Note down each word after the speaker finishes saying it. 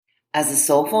As a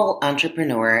soulful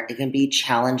entrepreneur, it can be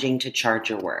challenging to charge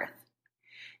your worth.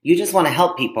 You just want to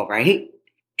help people, right?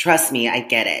 Trust me, I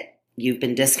get it. You've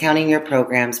been discounting your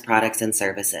programs, products, and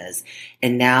services,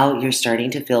 and now you're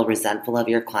starting to feel resentful of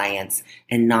your clients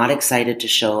and not excited to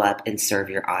show up and serve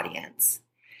your audience.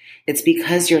 It's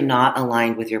because you're not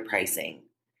aligned with your pricing.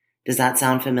 Does that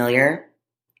sound familiar?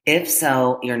 If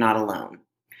so, you're not alone.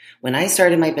 When I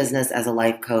started my business as a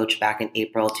life coach back in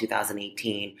April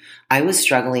 2018, I was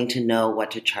struggling to know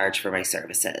what to charge for my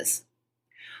services.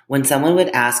 When someone would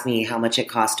ask me how much it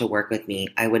cost to work with me,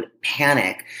 I would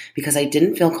panic because I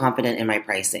didn't feel confident in my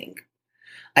pricing.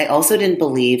 I also didn't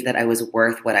believe that I was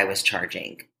worth what I was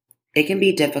charging. It can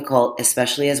be difficult,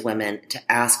 especially as women, to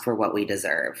ask for what we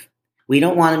deserve. We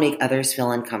don't want to make others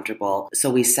feel uncomfortable, so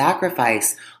we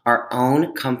sacrifice our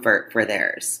own comfort for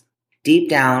theirs. Deep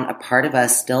down, a part of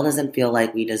us still doesn't feel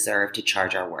like we deserve to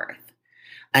charge our worth.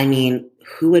 I mean,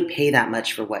 who would pay that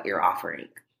much for what you're offering?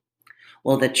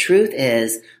 Well, the truth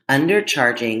is,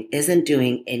 undercharging isn't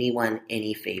doing anyone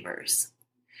any favors.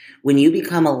 When you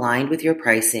become aligned with your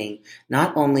pricing,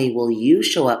 not only will you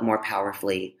show up more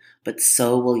powerfully, but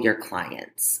so will your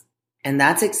clients. And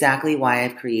that's exactly why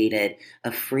I've created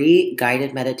a free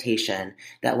guided meditation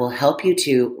that will help you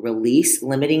to release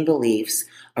limiting beliefs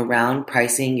around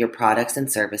pricing your products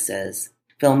and services,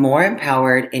 feel more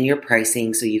empowered in your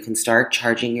pricing so you can start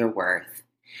charging your worth,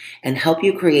 and help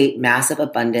you create massive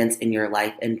abundance in your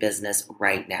life and business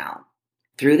right now.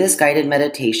 Through this guided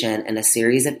meditation and a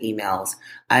series of emails,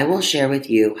 I will share with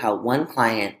you how one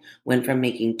client went from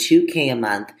making $2,000 a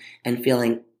month and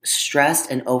feeling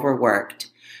stressed and overworked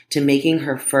to making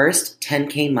her first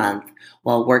 $10,000 month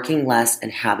while working less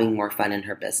and having more fun in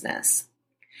her business.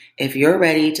 If you're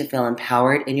ready to feel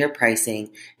empowered in your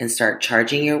pricing and start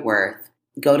charging your worth,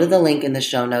 go to the link in the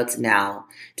show notes now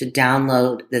to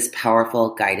download this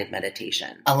powerful guided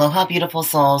meditation. Aloha, beautiful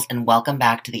souls, and welcome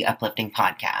back to the Uplifting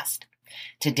Podcast.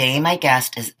 Today, my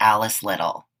guest is Alice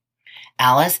Little.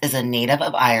 Alice is a native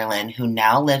of Ireland who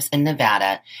now lives in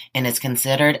Nevada and is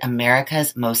considered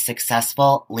America's most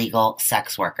successful legal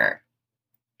sex worker.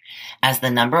 As the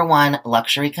 #1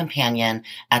 luxury companion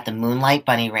at the Moonlight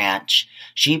Bunny Ranch,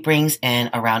 she brings in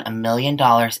around $1 million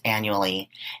annually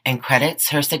and credits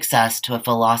her success to a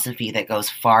philosophy that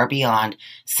goes far beyond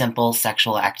simple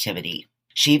sexual activity.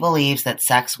 She believes that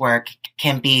sex work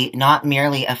can be not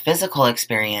merely a physical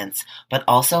experience, but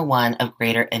also one of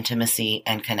greater intimacy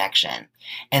and connection,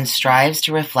 and strives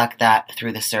to reflect that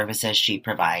through the services she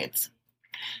provides.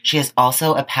 She is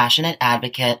also a passionate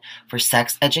advocate for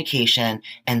sex education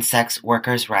and sex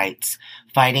workers' rights,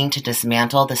 fighting to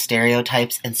dismantle the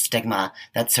stereotypes and stigma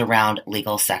that surround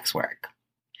legal sex work.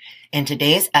 In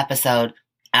today's episode,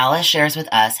 Alice shares with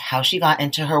us how she got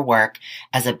into her work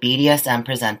as a BDSM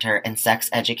presenter and sex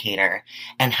educator,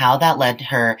 and how that led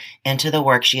her into the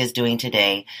work she is doing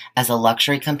today as a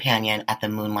luxury companion at the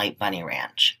Moonlight Bunny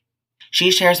Ranch.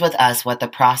 She shares with us what the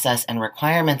process and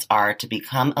requirements are to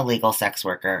become a legal sex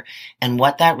worker and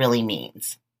what that really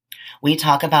means. We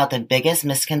talk about the biggest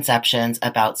misconceptions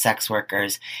about sex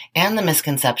workers and the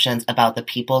misconceptions about the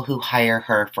people who hire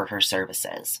her for her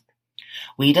services.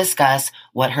 We discuss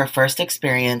what her first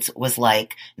experience was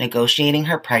like negotiating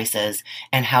her prices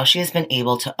and how she has been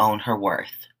able to own her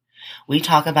worth. We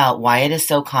talk about why it is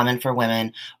so common for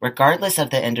women, regardless of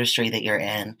the industry that you're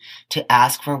in, to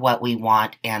ask for what we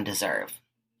want and deserve.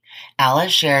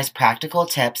 Alice shares practical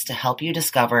tips to help you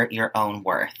discover your own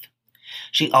worth.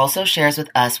 She also shares with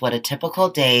us what a typical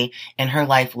day in her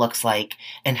life looks like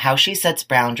and how she sets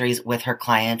boundaries with her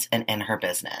clients and in her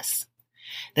business.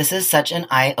 This is such an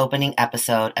eye-opening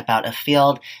episode about a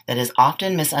field that is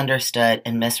often misunderstood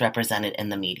and misrepresented in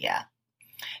the media.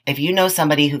 If you know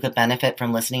somebody who could benefit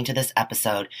from listening to this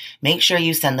episode, make sure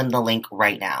you send them the link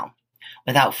right now.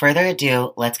 Without further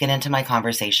ado, let's get into my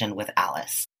conversation with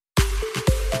Alice.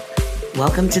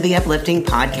 Welcome to the Uplifting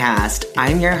Podcast.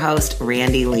 I'm your host,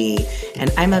 Randy Lee,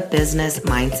 and I'm a business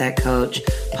mindset coach,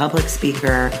 public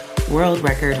speaker, world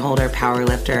record holder,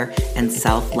 powerlifter, and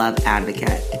self-love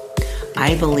advocate.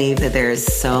 I believe that there is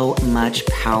so much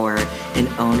power in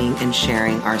owning and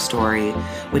sharing our story,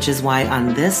 which is why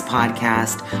on this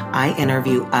podcast, I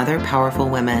interview other powerful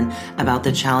women about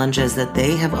the challenges that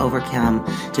they have overcome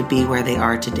to be where they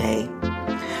are today.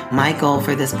 My goal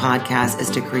for this podcast is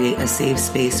to create a safe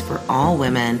space for all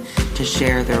women to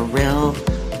share their real,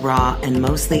 raw, and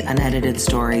mostly unedited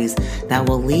stories that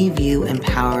will leave you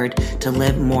empowered to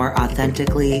live more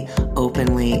authentically,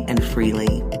 openly, and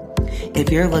freely. If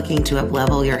you're looking to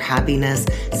uplevel your happiness,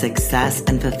 success,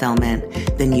 and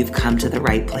fulfillment, then you've come to the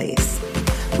right place.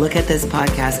 Look at this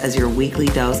podcast as your weekly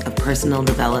dose of personal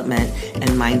development and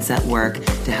mindset work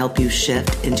to help you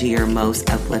shift into your most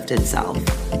uplifted self.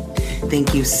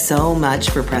 Thank you so much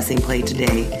for pressing play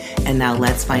today. And now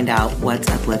let's find out what's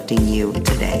uplifting you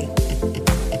today.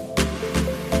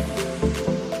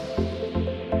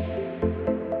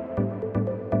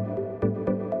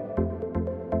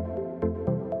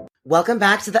 Welcome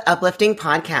back to the Uplifting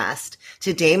Podcast.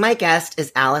 Today, my guest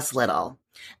is Alice Little.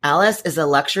 Alice is a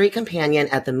luxury companion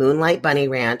at the Moonlight Bunny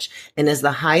Ranch and is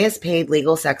the highest paid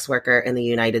legal sex worker in the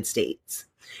United States.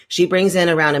 She brings in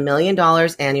around $1 million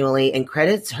annually and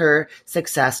credits her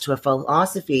success to a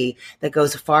philosophy that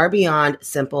goes far beyond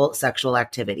simple sexual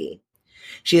activity.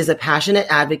 She is a passionate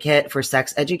advocate for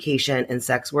sex education and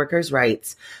sex workers'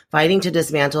 rights, fighting to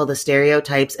dismantle the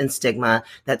stereotypes and stigma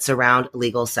that surround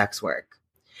legal sex work.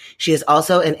 She is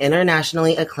also an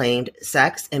internationally acclaimed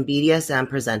sex and BDSM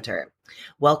presenter.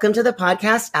 Welcome to the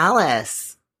podcast,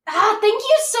 Alice. Thank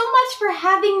you so much for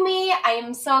having me. I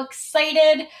am so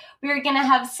excited. We're going to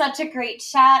have such a great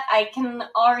chat. I can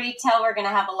already tell we're going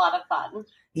to have a lot of fun.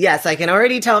 Yes, I can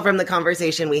already tell from the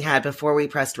conversation we had before we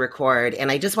pressed record.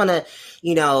 And I just want to,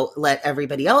 let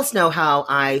everybody else know how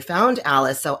I found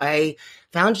Alice. So I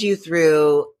found you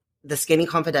through the Skinny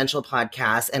Confidential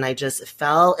podcast, and I just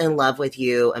fell in love with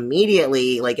you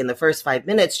immediately, like in the first 5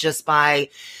 minutes, just by,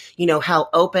 how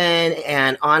open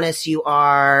and honest you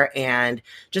are and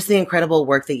just the incredible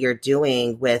work that you're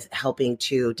doing with helping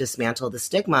to dismantle the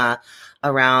stigma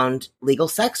around legal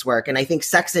sex work. And I think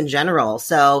sex in general.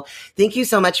 So thank you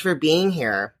so much for being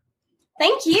here.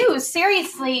 Thank you.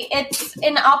 Seriously, it's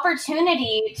an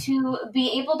opportunity to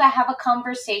be able to have a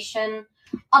conversation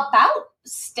about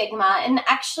stigma and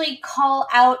actually call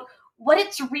out what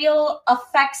its real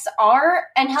effects are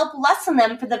and help lessen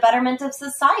them for the betterment of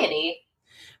society.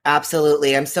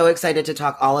 Absolutely. I'm so excited to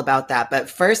talk all about that. But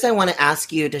first, I want to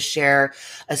ask you to share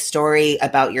a story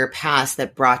about your past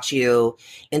that brought you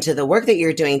into the work that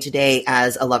you're doing today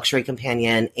as a luxury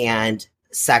companion and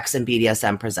sex and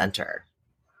BDSM presenter.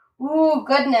 Ooh,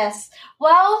 goodness.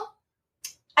 Well,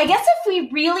 I guess if we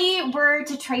really were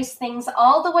to trace things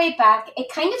all the way back,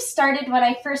 it kind of started when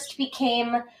I first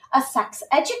became a sex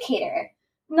educator.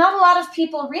 Not a lot of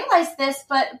people realize this,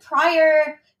 but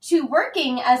prior to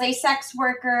working as a sex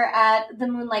worker at the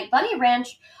Moonlight Bunny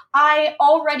Ranch, I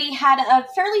already had a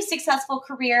fairly successful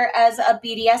career as a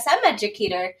BDSM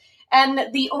educator.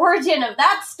 And the origin of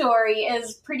that story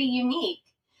is pretty unique.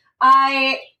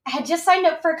 I had just signed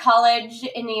up for college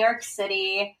in New York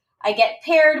City. I get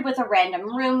paired with a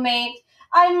random roommate.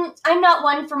 I'm not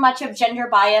one for much of gender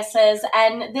biases,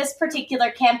 and this particular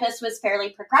campus was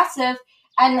fairly progressive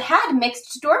and had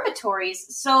mixed dormitories.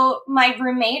 So my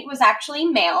roommate was actually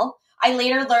male. I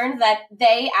later learned that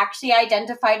they actually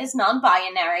identified as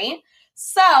non-binary.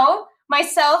 So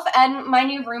myself and my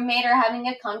new roommate are having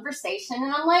a conversation,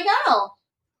 and I'm like, oh,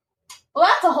 well,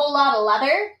 that's a whole lot of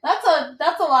leather.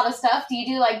 That's a lot of stuff. Do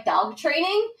you do like dog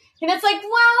training? And it's like,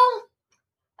 well,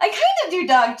 I kind of do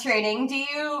dog training. Do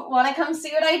you want to come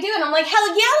see what I do? And I'm like,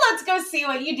 hell yeah, let's go see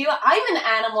what you do. I'm an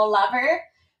animal lover.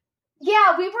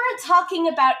 Yeah, we weren't talking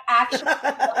about actual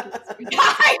puppies,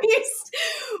 guys.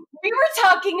 We were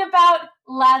talking about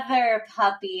leather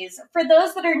puppies. For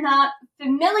those that are not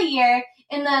familiar,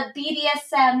 in the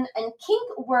BDSM and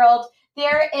kink world,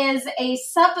 there is a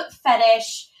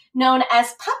sub-fetish known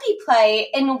as puppy play,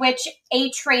 in which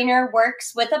a trainer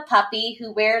works with a puppy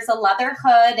who wears a leather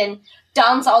hood and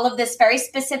dons all of this very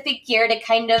specific gear to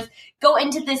kind of go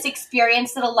into this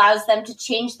experience that allows them to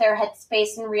change their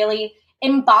headspace and really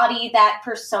embody that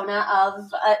persona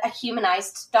of a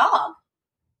humanized dog.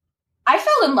 I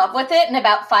fell in love with it in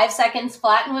about 5 seconds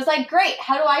flat and was like, great,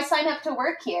 how do I sign up to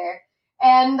work here?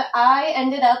 And I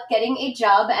ended up getting a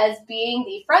job as being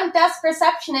the front desk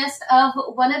receptionist of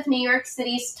one of New York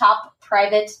City's top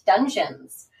private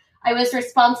dungeons. I was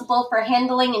responsible for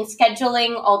handling and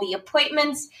scheduling all the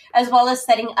appointments, as well as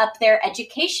setting up their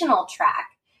educational track.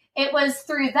 It was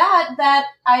through that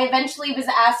I eventually was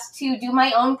asked to do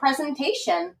my own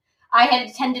presentation. I had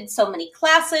attended so many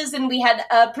classes, and we had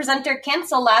a presenter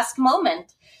cancel last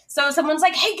moment. So someone's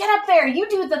like, hey, get up there, you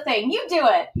do the thing, you do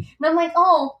it. And I'm like,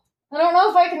 oh, I don't know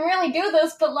if I can really do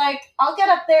this, but I'll get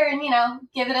up there and,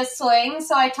 give it a swing.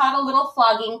 So I taught a little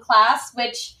flogging class,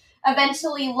 which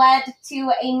eventually led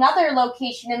to another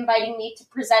location inviting me to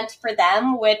present for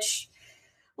them, which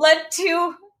led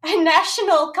to a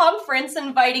national conference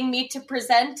inviting me to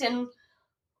present. And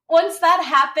once that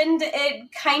happened,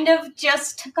 it kind of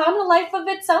just took on a life of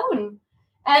its own.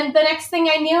 And the next thing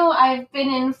I knew, I've been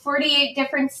in 48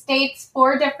 different states,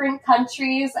 4 different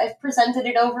countries. I've presented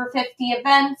at over 50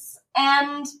 events.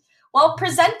 And while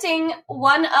presenting,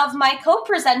 one of my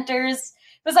co-presenters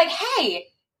was like, hey,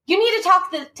 you need to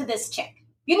talk to this chick.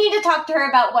 You need to talk to her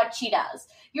about what she does.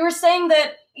 You were saying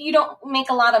that you don't make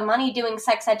a lot of money doing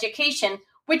sex education,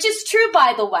 which is true,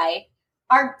 by the way.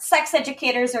 Our sex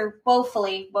educators are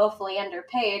woefully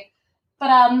underpaid.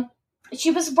 But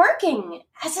she was working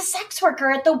as a sex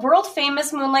worker at the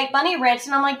world-famous Moonlight Bunny Ranch,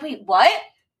 and I'm like, wait, what?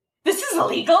 This is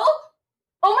illegal?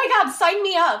 Oh my God, sign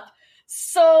me up.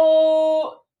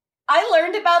 So I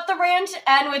learned about the ranch,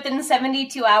 and within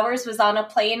 72 hours was on a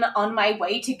plane on my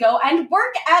way to go and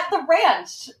work at the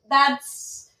ranch.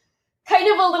 That's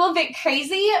kind of a little bit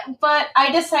crazy, but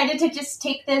I decided to just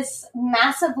take this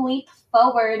massive leap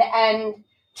forward and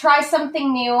try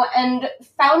something new, and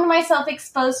found myself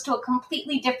exposed to a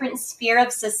completely different sphere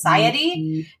of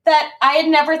society that I had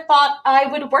never thought I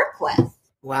would work with.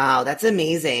 Wow, that's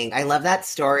amazing. I love that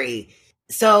story.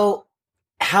 So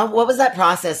what was that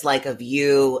process like of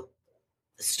you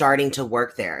starting to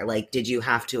work there? Like, did you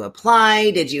have to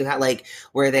apply? Did you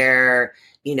were there,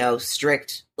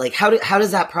 strict, how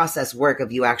does that process work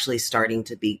of you actually starting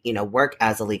to be, work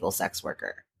as a legal sex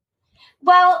worker?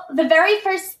 Well, the very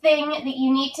first thing that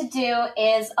you need to do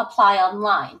is apply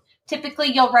online.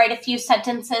 Typically, you'll write a few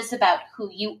sentences about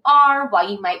who you are, why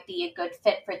you might be a good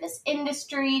fit for this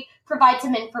industry, provide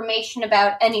some information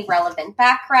about any relevant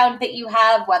background that you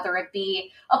have, whether it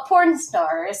be a porn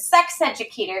star, a sex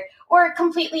educator, or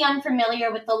completely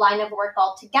unfamiliar with the line of work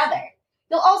altogether.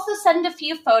 You'll also send a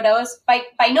few photos. By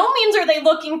no means are they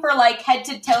looking for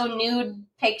head-to-toe nude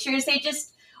pictures. They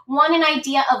just want an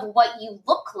idea of what you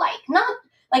look like, not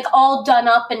all done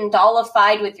up and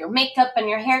dollified with your makeup and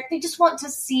your hair. They just want to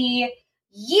see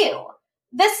you.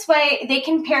 This way, they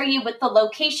can pair you with the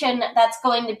location that's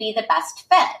going to be the best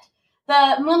fit.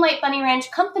 The Moonlight Bunny Ranch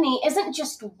company isn't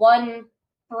just one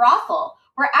brothel.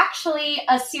 We're actually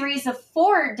a series of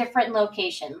 4 different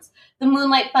locations: the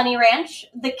Moonlight Bunny Ranch,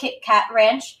 the Kit Kat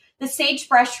Ranch, the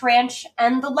Sagebrush Ranch,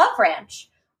 and the Love Ranch.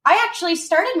 I actually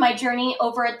started my journey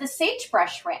over at the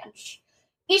Sagebrush Ranch.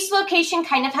 Each location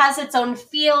kind of has its own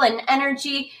feel and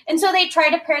energy, and so they try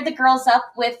to pair the girls up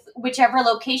with whichever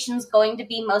location's going to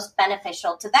be most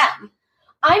beneficial to them.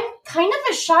 I'm kind of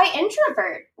a shy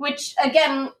introvert, which,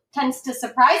 again, tends to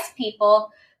surprise people,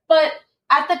 but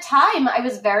at the time, I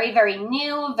was very, very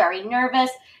new, very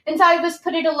nervous, and so I was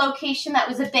put at a location that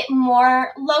was a bit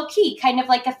more low-key, kind of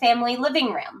like a family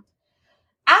living room.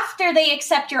 After they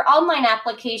accept your online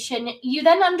application, you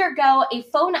then undergo a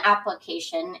phone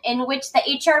application in which the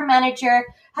HR manager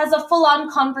has a full-on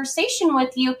conversation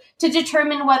with you to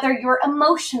determine whether you're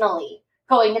emotionally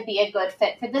going to be a good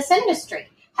fit for this industry.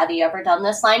 Have you ever done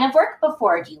this line of work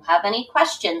before? Do you have any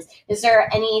questions? Is there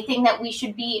anything that we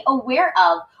should be aware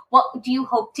of? What do you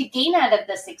hope to gain out of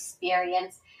this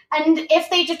experience? And if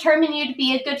they determine you to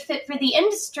be a good fit for the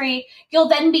industry, you'll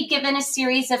then be given a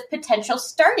series of potential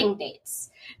starting dates.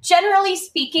 Generally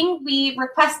speaking, we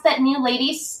request that new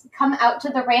ladies come out to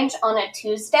the ranch on a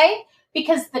Tuesday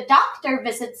because the doctor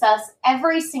visits us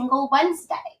every single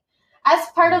Wednesday. As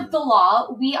part of the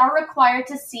law, we are required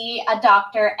to see a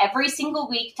doctor every single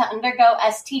week to undergo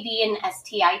STD and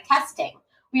STI testing.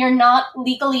 We are not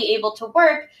legally able to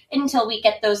work until we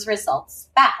get those results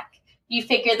back. You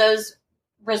figure those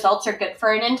results are good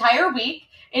for an entire week.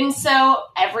 And so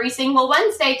every single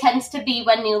Wednesday tends to be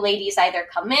when new ladies either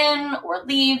come in or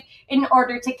leave in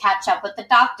order to catch up with the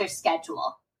doctor's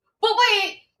schedule. But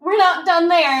wait, we're not done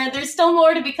there. There's still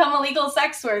more to become a legal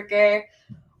sex worker.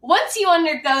 Once you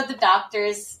undergo the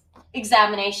doctor's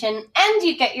examination and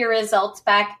you get your results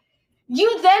back,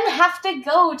 you then have to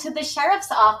go to the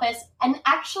sheriff's office and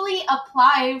actually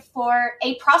apply for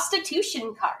a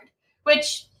prostitution card,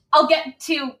 which I'll get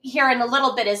to here in a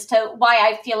little bit as to why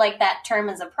I feel like that term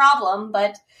is a problem,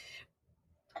 but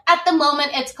at the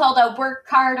moment it's called a work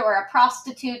card or a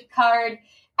prostitute card,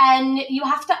 and you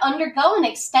have to undergo an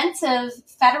extensive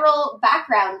federal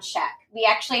background check. We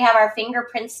actually have our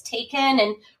fingerprints taken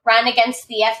and ran against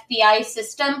the FBI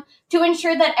system to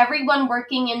ensure that everyone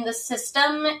working in the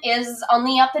system is on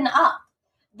the up and up.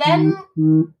 Then,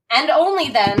 and only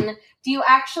then, do you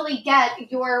actually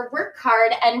get your work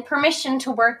card and permission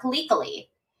to work legally.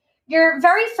 Your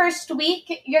very first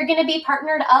week, you're going to be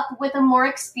partnered up with a more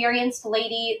experienced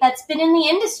lady that's been in the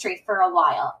industry for a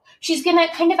while. She's going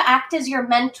to kind of act as your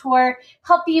mentor,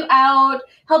 help you out,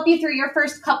 help you through your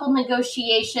first couple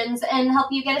negotiations, and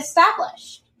help you get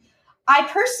established. I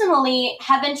personally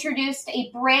have introduced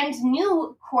a brand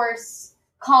new course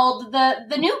called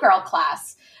the New Girl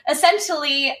class.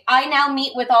 essentially, I now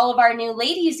meet with all of our new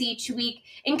ladies each week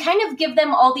and kind of give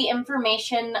them all the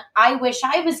information I wish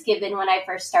I was given when I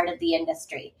first started the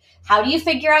industry. How do you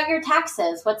figure out your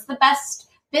taxes? What's the best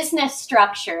business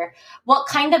structure? What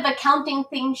kind of accounting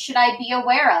things should I be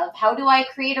aware of? How do I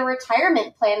create a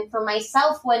retirement plan for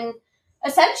myself when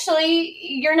essentially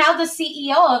you're now the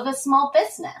CEO of a small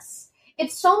business?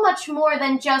 It's so much more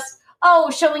than just,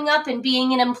 showing up and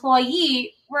being an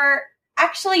employee. We're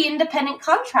actually independent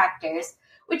contractors,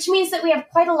 which means that we have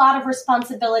quite a lot of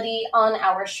responsibility on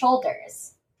our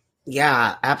shoulders.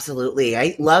 Yeah, absolutely.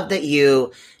 I love that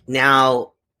you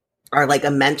now are like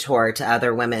a mentor to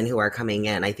other women who are coming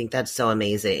in. I think that's so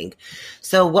amazing.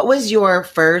 So what was your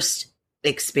first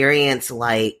experience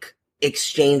like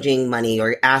exchanging money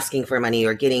or asking for money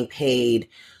or getting paid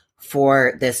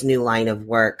for this new line of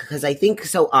work? Because I think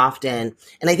so often,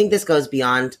 and I think this goes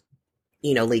beyond,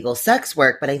 legal sex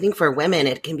work, but I think for women,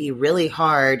 it can be really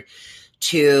hard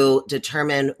to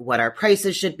determine what our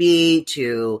prices should be,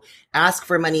 to ask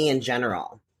for money in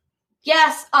general.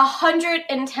 Yes,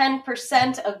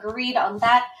 110% agreed on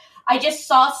that. I just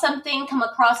saw something come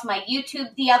across my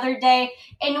YouTube the other day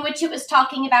in which it was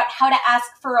talking about how to ask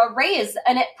for a raise,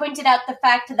 and it pointed out the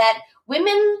fact that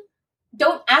women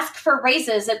don't ask for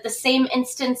raises at the same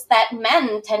instance that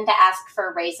men tend to ask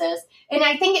for raises. And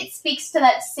I think it speaks to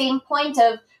that same point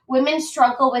of women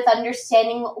struggle with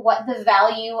understanding what the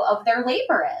value of their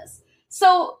labor is.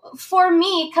 So for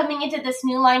me, coming into this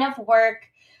new line of work,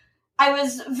 I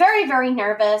was very, very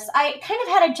nervous. I kind of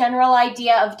had a general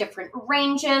idea of different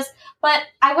ranges, but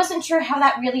I wasn't sure how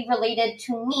that really related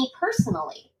to me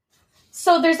personally.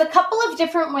 So there's a couple of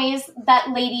different ways that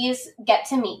ladies get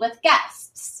to meet with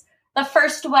guests. The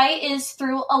first way is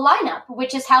through a lineup,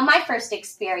 which is how my first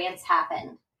experience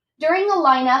happened. During a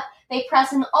lineup, they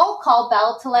press an all-call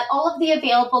bell to let all of the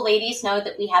available ladies know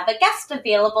that we have a guest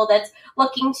available that's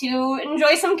looking to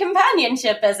enjoy some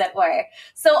companionship, as it were.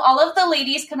 So all of the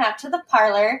ladies come out to the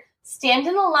parlor, stand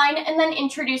in a line, and then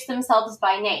introduce themselves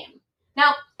by name.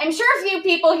 Now, I'm sure a few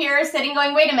people here are sitting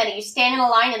going, wait a minute, you stand in a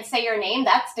line and say your name?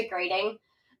 That's degrading.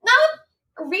 Not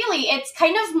really. It's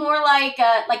kind of more like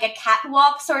a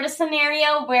catwalk sort of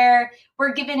scenario where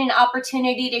we're given an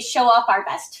opportunity to show off our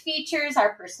best features,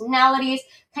 our personalities,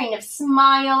 kind of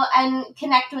smile and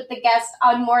connect with the guest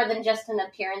on more than just an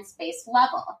appearance-based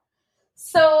level.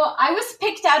 So I was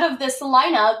picked out of this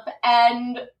lineup,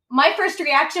 and my first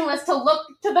reaction was to look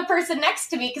to the person next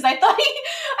to me because I thought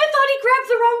he grabbed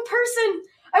the wrong person.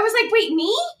 I was like, wait,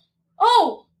 me?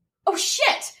 Oh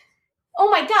shit. Oh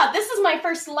my God, this is my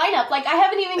first lineup. Like, I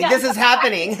haven't even this is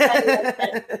happening.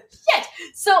 Shit.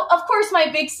 So, of course, my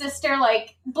big sister,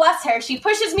 like, bless her, she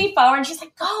pushes me forward and she's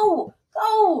like, go.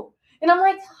 And I'm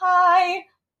like, hi.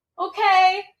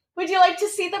 Okay. Would you like to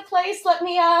see the place? Let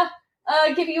me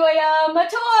give you a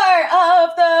tour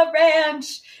of the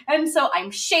ranch. And so I'm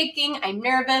shaking. I'm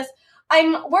nervous.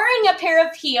 I'm wearing a pair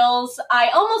of heels.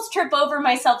 I almost trip over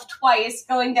myself twice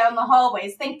going down the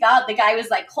hallways. Thank God the guy was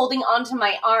like holding onto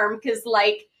my arm because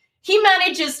like he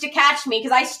manages to catch me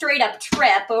because I straight up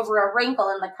trip over a wrinkle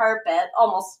in the carpet.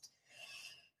 Almost.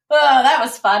 Oh, that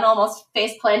was fun. Almost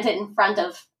face planted in front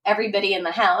of everybody in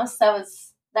the house. That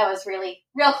was really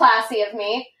real classy of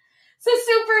me. So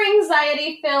super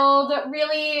anxiety filled,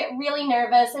 really, really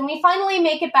nervous. And we finally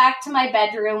make it back to my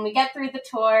bedroom. We get through the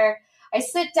tour. I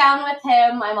sit down with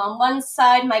him. I'm on one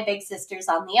side. My big sister's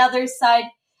on the other side.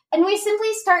 And we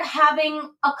simply start having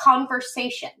a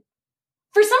conversation.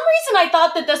 For some reason, I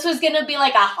thought that this was going to be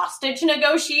like a hostage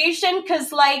negotiation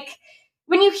because, like,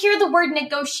 when you hear the word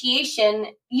negotiation,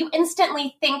 you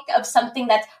instantly think of something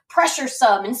that's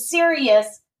pressuresome and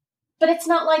serious. But it's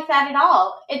not like that at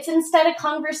all. It's instead a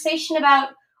conversation about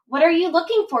what are you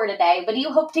looking for today? What do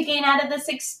you hope to gain out of this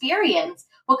experience?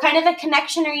 What kind of a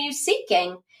connection are you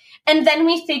seeking? And then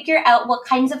we figure out what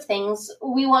kinds of things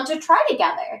we want to try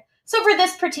together. So for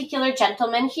this particular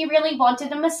gentleman, he really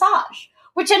wanted a massage,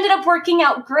 which ended up working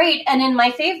out great and in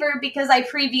my favor because I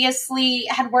previously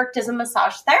had worked as a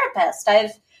massage therapist.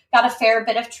 I've got a fair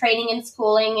bit of training and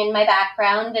schooling in my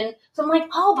background. And so I'm like,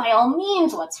 oh, by all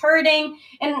means, what's hurting?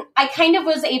 And I kind of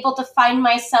was able to find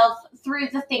myself through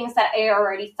the things that I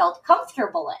already felt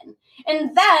comfortable in.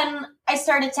 And then I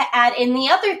started to add in the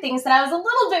other things that I was a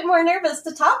little bit more nervous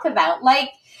to talk about, like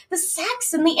the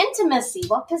sex and the intimacy.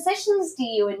 What positions do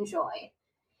you enjoy?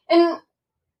 And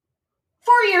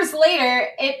 4 years later,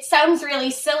 it sounds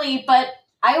really silly, but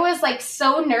I was like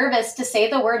so nervous to say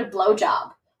the word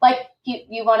blowjob. Like, do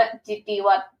you want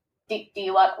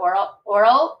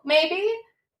oral maybe?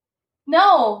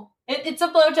 No, it's a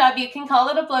blowjob. You can call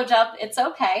it a blowjob. It's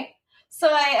okay. So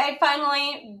I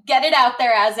finally get it out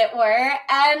there, as it were,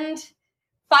 and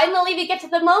finally we get to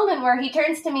the moment where he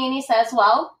turns to me and he says,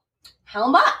 well, how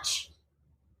much?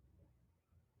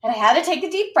 And I had to take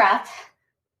a deep breath.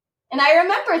 And I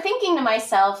remember thinking to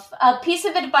myself, a piece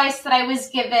of advice that I was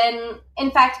given,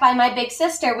 in fact, by my big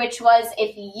sister, which was,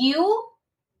 if you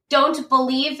don't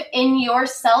believe in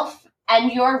yourself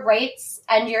and your rates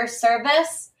and your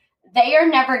service, they are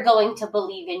never going to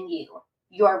believe in you,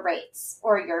 your rates,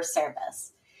 or your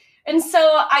service. And so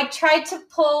I tried to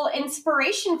pull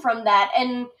inspiration from that.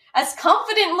 And as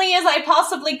confidently as I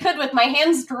possibly could, with my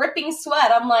hands dripping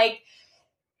sweat, I'm like,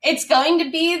 it's going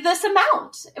to be this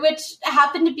amount, which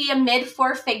happened to be a mid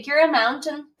 4-figure amount.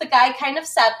 And the guy kind of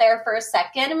sat there for a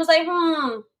second and was like,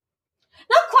 not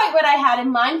quite what I had in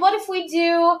mind. What if we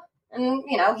do? And,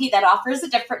 he then offers a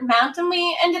different amount. And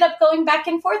we ended up going back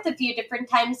and forth a few different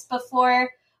times before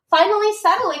finally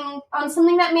settling on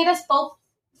something that made us both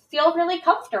feel really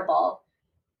comfortable.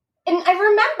 And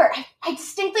I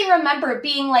distinctly remember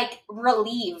being like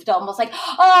relieved, almost like,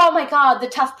 oh my God, the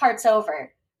tough part's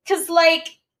over. Because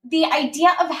the idea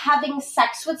of having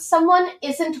sex with someone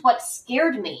isn't what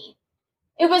scared me.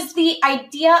 It was the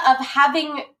idea of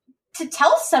having to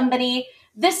tell somebody,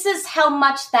 this is how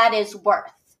much that is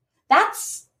worth.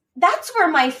 That's where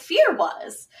my fear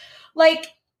was. I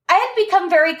had become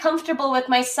very comfortable with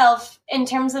myself in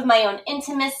terms of my own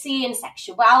intimacy and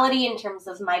sexuality, in terms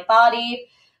of my body,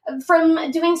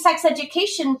 from doing sex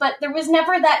education, but there was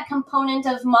never that component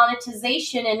of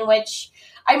monetization in which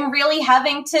I'm really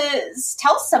having to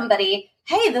tell somebody,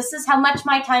 hey, this is how much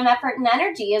my time, effort, and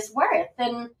energy is worth.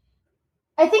 And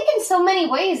I think in so many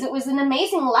ways it was an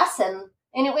amazing lesson.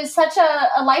 And it was such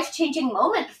a life-changing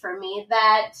moment for me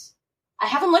that I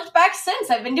haven't looked back since.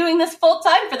 I've been doing this full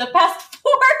time for the past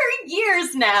 4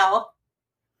 years now.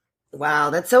 Wow,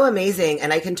 that's so amazing.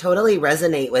 And I can totally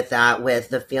resonate with that, with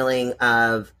the feeling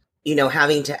of,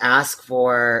 having to ask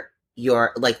for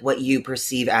your, what you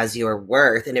perceive as your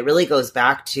worth. And it really goes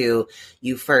back to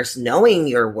you first knowing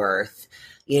your worth,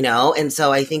 And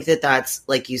so I think that that's,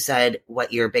 like you said,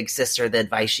 what your big sister, the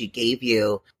advice she gave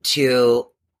you to,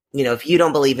 if you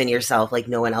don't believe in yourself,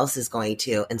 no one else is going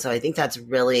to. And so I think that's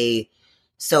really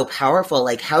so powerful.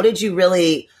 How did you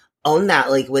really own that?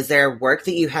 Was there work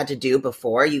that you had to do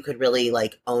before you could really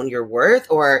own your worth?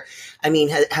 Or,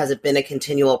 has it been a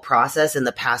continual process in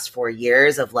the past 4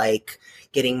 years of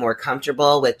getting more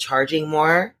comfortable with charging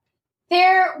more?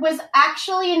 There was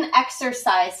actually an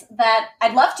exercise that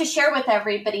I'd love to share with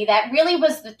everybody that really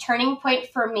was the turning point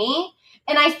for me.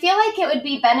 And I feel like it would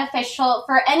be beneficial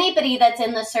for anybody that's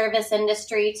in the service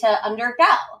industry to undergo.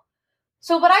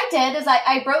 So what I did is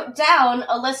I wrote down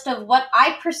a list of what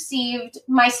I perceived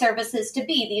my services to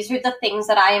be. These are the things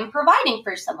that I am providing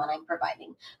for someone. I'm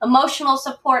providing emotional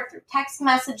support through text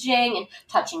messaging and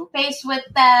touching base with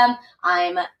them.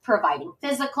 I'm providing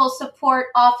physical support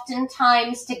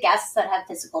oftentimes to guests that have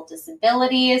physical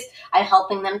disabilities. I'm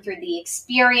helping them through the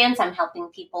experience. I'm helping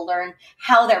people learn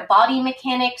how their body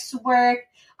mechanics work.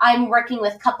 I'm working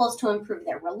with couples to improve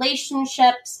their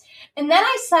relationships. And then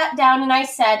I sat down and I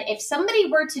said, if somebody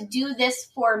were to do this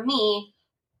for me,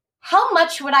 how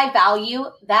much would I value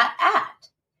that at?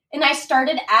 And I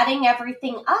started adding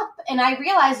everything up and I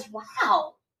realized,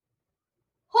 wow,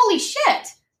 holy shit,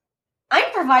 I'm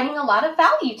providing a lot of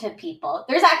value to people.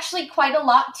 There's actually quite a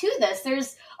lot to this.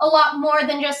 There's a lot more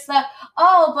than just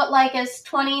it's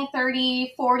 20,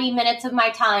 30, 40 minutes of my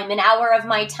time, an hour of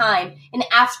my time, an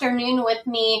afternoon with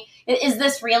me. Is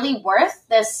this really worth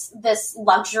this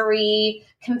luxury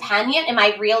companion? Am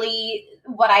I really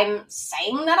what I'm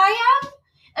saying that I am?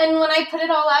 And when I put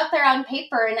it all out there on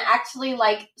paper and actually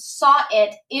saw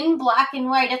it in black and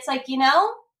white, it's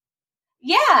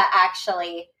yeah,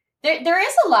 actually, there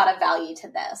is a lot of value to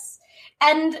this.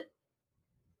 And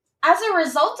as a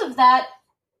result of that,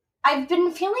 I've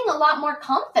been feeling a lot more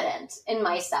confident in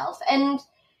myself. And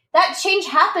that change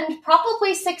happened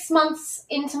probably 6 months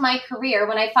into my career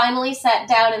when I finally sat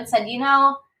down and said,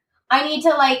 I need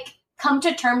to come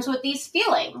to terms with these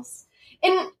feelings.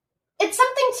 And it's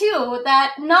something too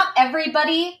that not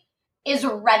everybody is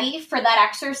ready for that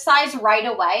exercise right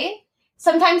away.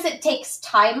 Sometimes it takes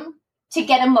time to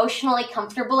get emotionally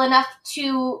comfortable enough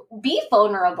to be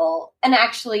vulnerable and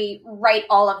actually write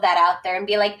all of that out there and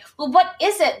be like, well, what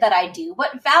is it that I do?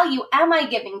 What value am I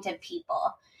giving to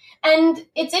people? And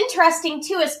it's interesting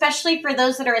too, especially for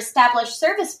those that are established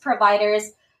service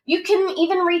providers, you can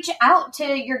even reach out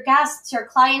to your guests, your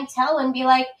clientele, and be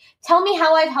like, tell me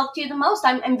how I've helped you the most.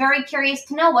 I'm very curious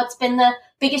to know what's been the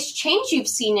biggest change you've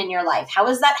seen in your life. How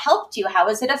has that helped you? How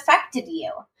has it affected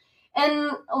you?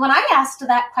 And when I asked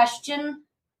that question,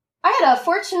 I had a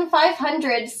Fortune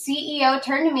 500 CEO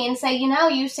turn to me and say,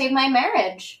 you saved my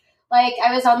marriage. Like,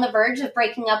 I was on the verge of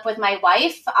breaking up with my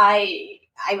wife.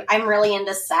 I'm really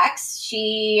into sex.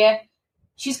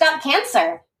 She's got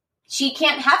cancer. She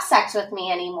can't have sex with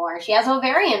me anymore. She has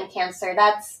ovarian cancer.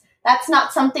 That's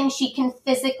not something she can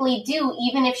physically do,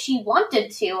 even if she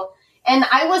wanted to. And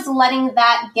I was letting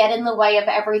that get in the way of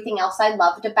everything else I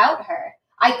loved about her.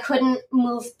 I couldn't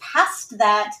move past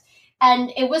that,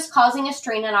 and it was causing a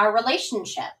strain in our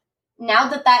relationship. Now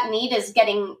that need is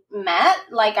getting met,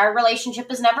 like, our relationship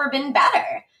has never been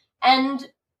better. And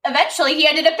eventually he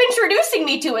ended up introducing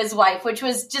me to his wife, which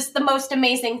was just the most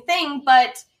amazing thing.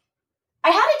 But I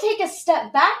had to take a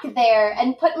step back there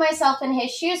and put myself in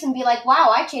his shoes and be like,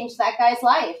 wow, I changed that guy's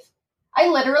life. I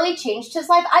literally changed his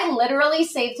life. I literally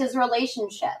saved his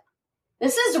relationship.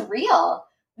 This is real.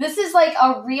 This is like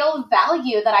a real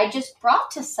value that I just brought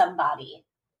to somebody.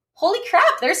 Holy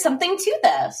crap, there's something to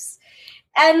this.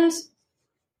 And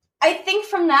I think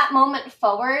from that moment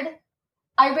forward,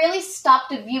 I really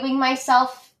stopped viewing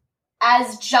myself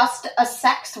as just a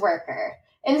sex worker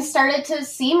and started to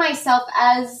see myself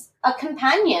as a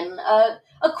companion,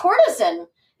 a courtesan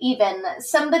even,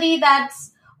 somebody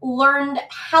that's learned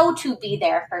how to be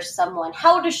there for someone,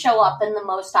 how to show up in the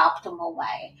most optimal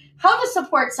way, how to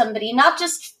support somebody, not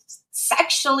just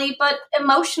sexually, but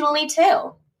emotionally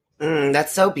too.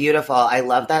 That's so beautiful. I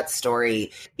love that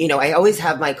story. I always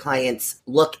have my clients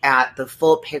look at the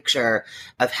full picture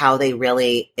of how they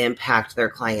really impact their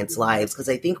clients' lives. Because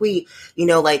I think we,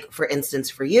 like, for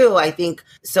instance, for you, I think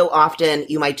so often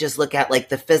you might just look at like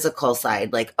the physical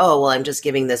side, like, oh, well, I'm just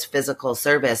giving this physical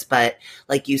service. But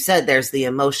like you said, there's the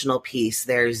emotional piece.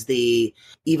 There's the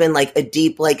even like a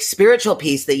deep, like, spiritual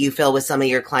piece that you feel with some of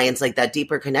your clients, like that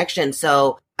deeper connection.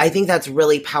 So I think that's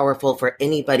really powerful for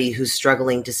anybody who's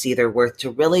struggling to see their worth, to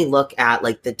really look at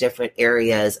like the different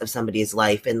areas of somebody's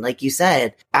life. And like you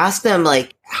said, ask them,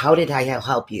 like, how did I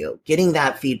help you? Getting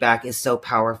that feedback is so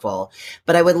powerful.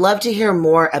 But I would love to hear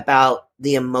more about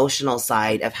the emotional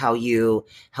side of how you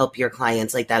help your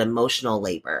clients, like that emotional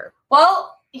labor.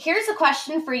 Well, here's a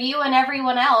question for you and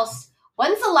everyone else.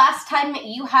 When's the last time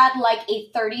you had like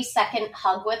a 30-second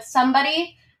hug with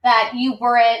somebody that you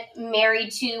weren't married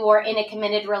to or in a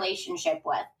committed relationship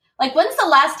with? Like, when's the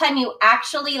last time you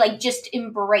actually like just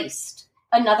embraced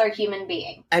another human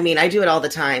being? I mean, I do it all the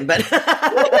time, but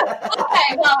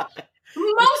okay, well,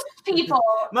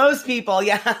 most people,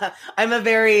 yeah. I'm a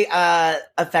very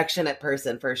affectionate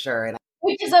person for sure, and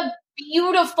which is a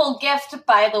beautiful gift,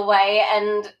 by the way,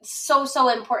 and so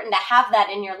important to have that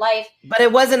in your life. But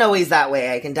it wasn't always that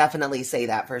way. I can definitely say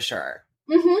that for sure.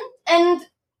 Mm-hmm. And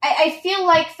I feel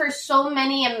like for so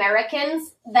many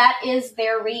Americans, that is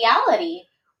their reality,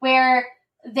 where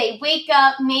they wake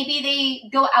up, maybe they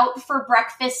go out for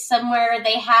breakfast somewhere,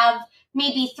 they have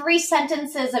maybe 3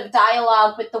 sentences of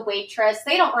dialogue with the waitress,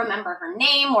 they don't remember her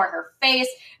name or her face,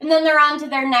 and then they're on to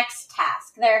their next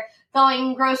task. They're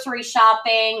going grocery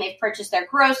shopping, they've purchased their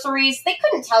groceries, they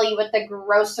couldn't tell you what the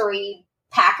grocery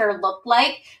packer looked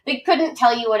like, they couldn't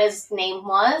tell you what his name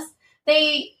was,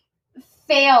 they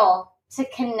fail to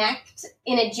connect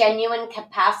in a genuine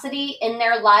capacity in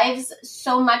their lives,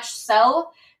 so much so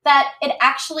that it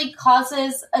actually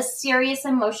causes a serious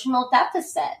emotional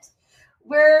deficit.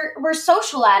 We're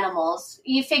social animals.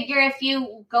 You figure if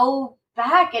you go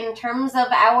back in terms of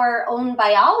our own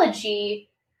biology,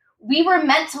 we were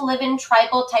meant to live in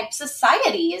tribal type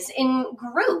societies, in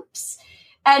groups.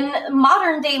 And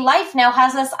modern day life now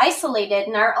has us isolated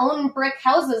in our own brick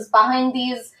houses behind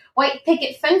these white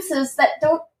picket fences that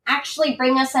don't actually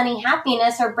bring us any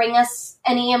happiness or bring us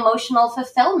any emotional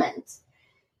fulfillment.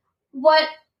 What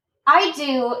I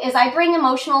do is I bring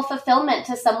emotional fulfillment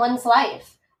to someone's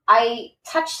life. I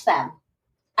touch them.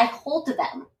 I hold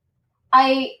them.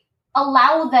 I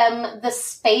allow them the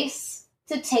space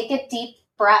to take a deep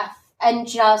breath and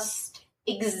just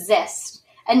exist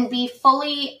and be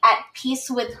fully at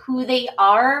peace with who they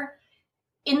are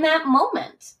in that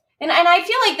moment. And I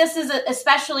feel like this is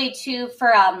especially true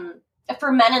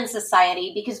for men in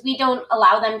society, because we don't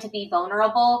allow them to be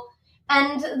vulnerable.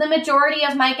 And the majority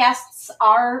of my guests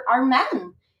are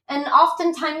men. And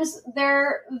oftentimes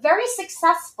they're very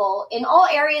successful in all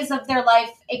areas of their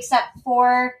life except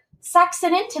for sex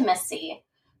and intimacy,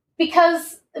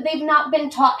 because they've not been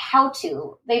taught how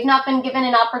to. They've not been given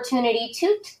an opportunity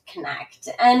to connect.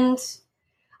 And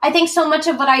I think so much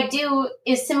of what I do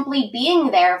is simply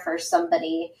being there for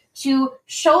somebody to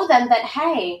show them that,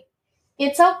 hey,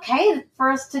 it's okay for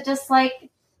us to just like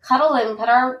cuddle and put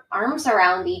our arms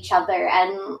around each other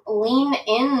and lean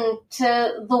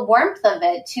into the warmth of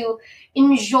it, to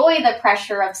enjoy the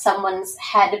pressure of someone's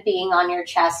head being on your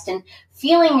chest and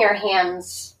feeling your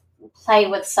hands play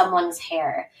with someone's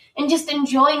hair and just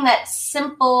enjoying that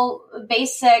simple,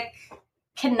 basic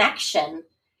connection.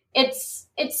 It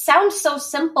sounds so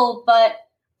simple, but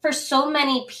for so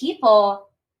many people,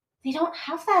 they don't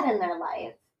have that in their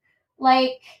life.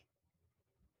 Like,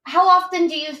 how often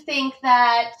do you think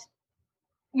that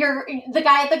you're the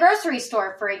guy at the grocery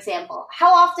store, for example?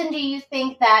 How often do you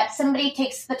think that somebody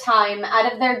takes the time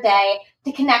out of their day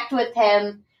to connect with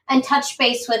him and touch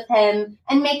base with him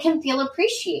and make him feel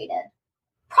appreciated?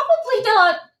 Probably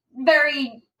not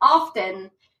very often.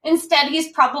 Instead,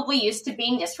 he's probably used to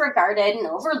being disregarded and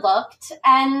overlooked.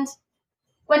 And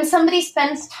when somebody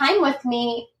spends time with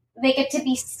me, they get to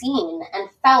be seen and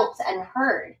felt and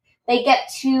heard. They get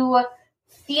to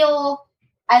feel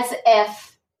as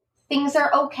if things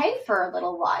are okay for a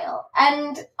little while.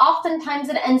 And oftentimes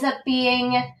it ends up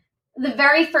being the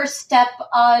very first step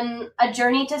on a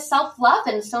journey to self-love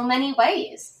in so many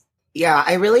ways. Yeah,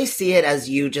 I really see it as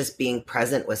you just being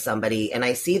present with somebody. And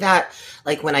I see that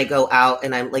like when I go out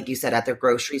and I'm, like you said, at the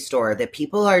grocery store, that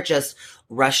people are just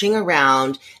rushing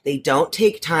around. They don't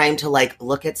take time to like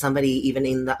look at somebody even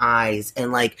in the eyes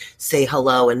and like say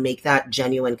hello and make that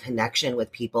genuine connection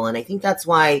with people. And I think that's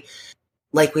why,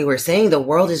 like we were saying, the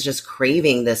world is just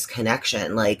craving this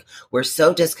connection. Like we're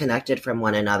so disconnected from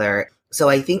one another. So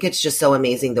I think it's just so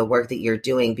amazing the work that you're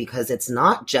doing, because it's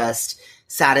not just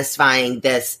satisfying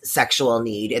this sexual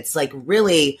need. It's like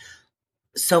really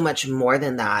so much more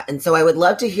than that. And so I would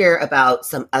love to hear about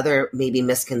some other maybe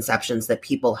misconceptions that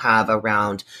people have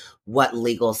around what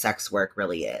legal sex work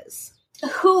really is.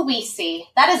 Who we see.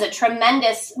 That is a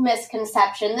tremendous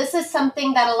misconception. This is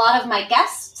something that a lot of my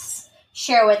guests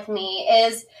share with me,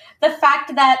 is the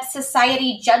fact that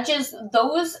society judges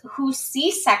those who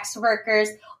see sex workers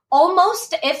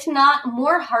almost, if not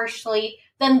more harshly,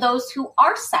 than those who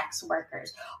are sex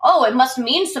workers. Oh, it must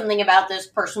mean something about this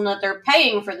person that they're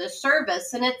paying for this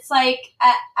service. And it's like,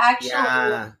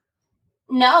 actually,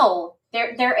 no,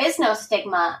 there is no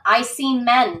stigma. I see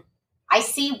men. I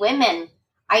see women.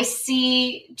 I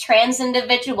see trans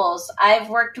individuals. I've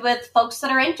worked with folks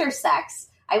that are intersex.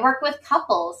 I work with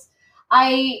couples.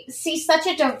 I see such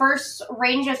a diverse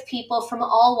range of people from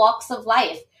all walks of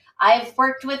life. I've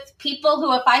worked with people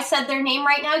who, if I said their name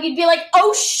right now, you'd be like,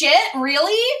 oh shit,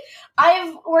 really?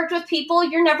 I've worked with people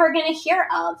you're never going to hear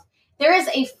of. There is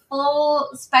a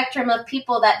full spectrum of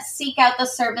people that seek out the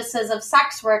services of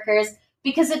sex workers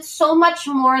because it's so much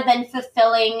more than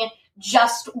fulfilling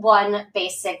just one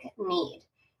basic need.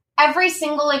 Every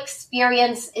single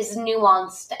experience is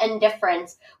nuanced and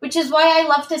different, which is why I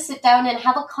love to sit down and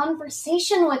have a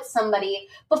conversation with somebody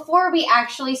before we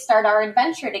actually start our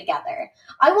adventure together.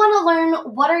 I want to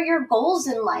learn, what are your goals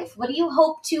in life? What do you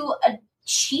hope to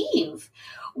achieve?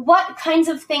 What kinds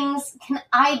of things can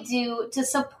I do to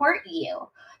support you?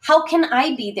 How can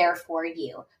I be there for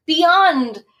you?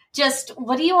 Beyond just,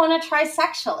 what do you want to try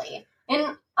sexually?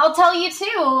 And I'll tell you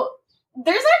too,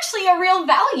 there's actually a real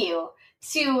value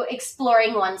to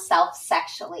exploring oneself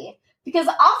sexually, because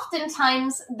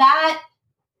oftentimes that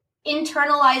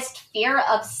internalized fear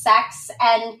of sex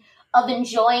and of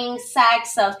enjoying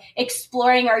sex, of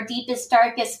exploring our deepest,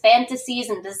 darkest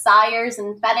fantasies and desires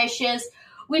and fetishes,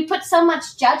 we put so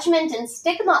much judgment and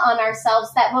stigma on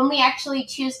ourselves that when we actually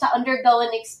choose to undergo an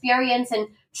experience and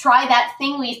try that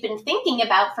thing we've been thinking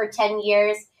about for 10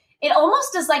 years, it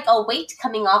almost is like a weight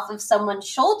coming off of someone's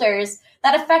shoulders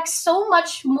that affects so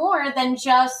much more than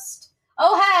just,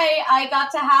 oh, hey, I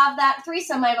got to have that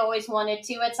threesome I've always wanted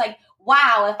to. It's like,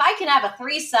 wow, if I can have a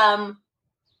threesome,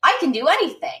 I can do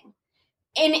anything.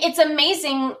 And it's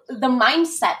amazing the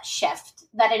mindset shift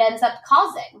that it ends up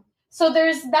causing. So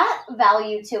there's that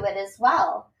value to it as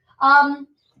well.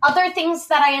 Other things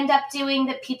that I end up doing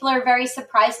that people are very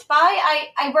surprised by,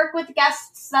 I work with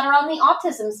guests that are on the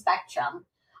autism spectrum.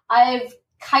 I've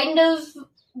kind of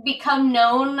become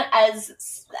known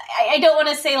as, I don't want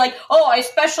to say like, oh, I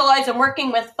specialize in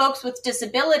working with folks with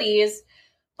disabilities,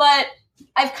 but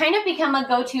I've kind of become a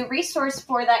go-to resource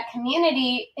for that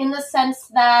community in the sense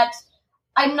that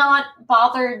I'm not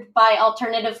bothered by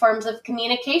alternative forms of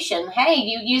communication. Hey,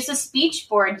 you use a speech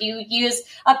board, you use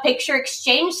a picture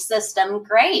exchange system,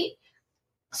 great.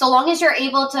 So long as you're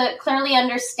able to clearly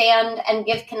understand and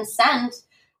give consent,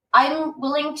 I'm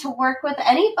willing to work with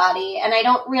anybody, and I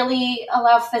don't really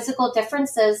allow physical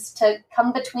differences to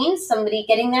come between somebody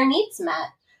getting their needs met.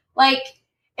 Like,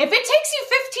 if it takes you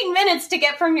 15 minutes to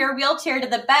get from your wheelchair to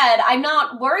the bed, I'm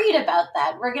not worried about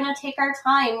that. We're going to take our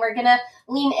time. We're going to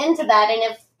lean into that.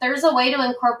 And if there's a way to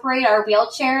incorporate our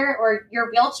wheelchair or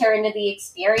your wheelchair into the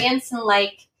experience and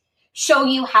like show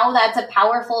you how that's a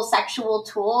powerful sexual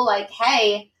tool, like,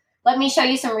 hey, let me show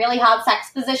you some really hot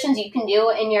sex positions you can do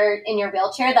in your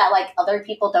wheelchair that like other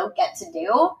people don't get to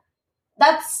do.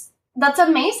 That's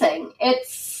amazing.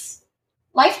 It's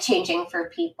life-changing for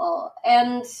people.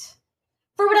 And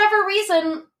for whatever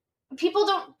reason, people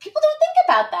don't think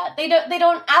about that. They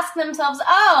don't ask themselves,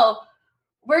 oh,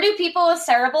 where do people with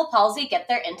cerebral palsy get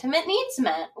their intimate needs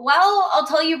met? Well, I'll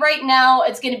tell you right now,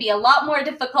 it's going to be a lot more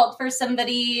difficult for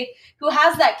somebody who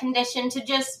has that condition to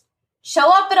just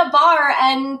show up at a bar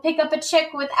and pick up a chick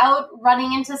without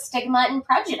running into stigma and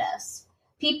prejudice.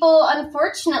 People,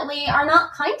 unfortunately, are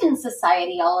not kind in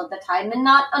society all of the time and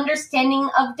not understanding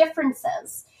of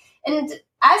differences. And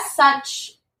as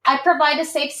such, I provide a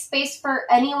safe space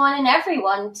for anyone and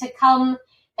everyone to come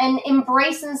and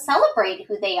embrace and celebrate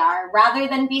who they are rather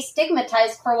than be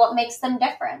stigmatized for what makes them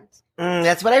different.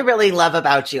 That's what I really love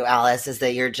about you, Alice, is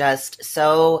that you're just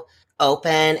so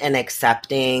open and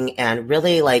accepting and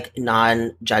really like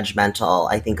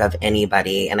non-judgmental, I think, of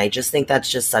anybody. And I just think that's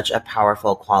just such a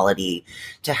powerful quality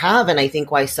to have. And I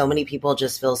think why so many people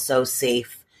just feel so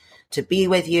safe to be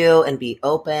with you and be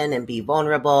open and be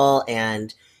vulnerable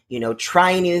and, you know,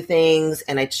 try new things.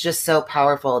 And it's just so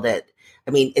powerful that, I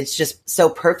mean, it's just so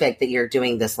perfect that you're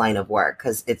doing this line of work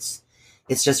because it's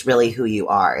just really who you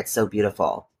are. It's so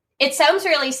beautiful. It sounds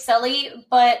really silly,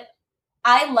 but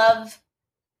I love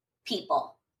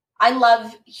people. I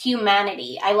love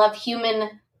humanity. I love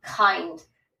humankind.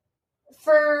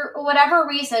 For whatever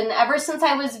reason, ever since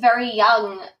I was very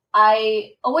young,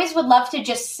 I always would love to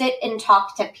just sit and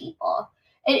talk to people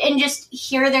and just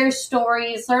hear their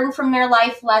stories, learn from their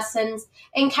life lessons,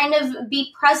 and kind of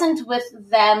be present with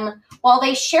them while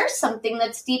they share something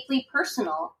that's deeply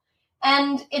personal.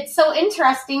 And it's so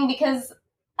interesting because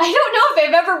I don't know if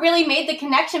I've ever really made the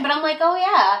connection, but I'm like, oh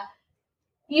yeah,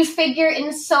 you figure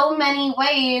in so many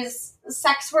ways,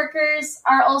 sex workers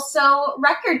are also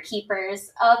record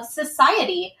keepers of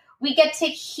society. We get to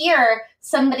hear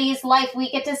somebody's life.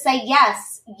 We get to say,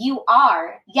 yes, you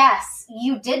are. Yes,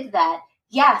 you did that.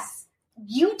 Yes,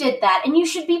 you did that. And you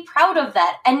should be proud of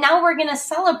that. And now we're going to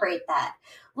celebrate that.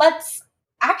 Let's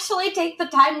actually take the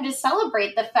time to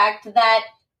celebrate the fact that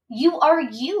you are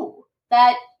you,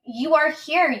 that you are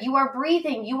here, you are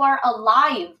breathing, you are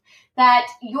alive, that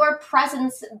your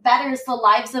presence betters the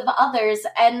lives of others.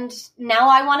 And now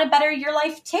I want to better your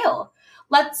life too.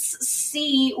 Let's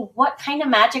see what kind of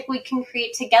magic we can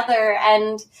create together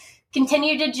and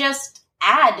continue to just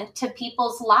add to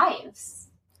people's lives.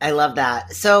 I love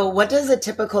that. So what does a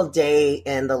typical day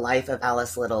in the life of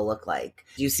Alice Little look like?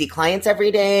 Do you see clients every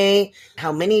day?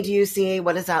 How many do you see?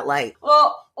 What is that like?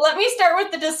 Well, let me start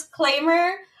with the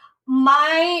disclaimer.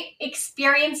 My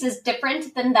experience is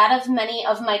different than that of many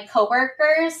of my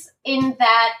coworkers in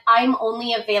that I'm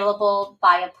only available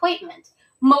by appointment.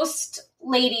 Most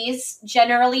ladies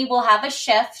generally will have a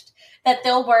shift that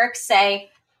they'll work,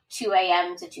 say, 2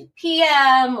 a.m. to 2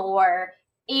 p.m. or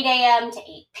 8 a.m. to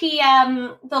 8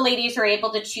 p.m. The ladies are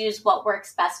able to choose what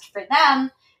works best for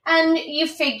them. And you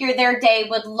figure their day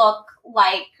would look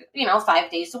like,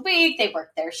 5 days a week. They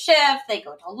work their shift. They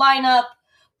go to lineup.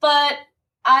 But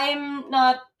I'm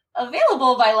not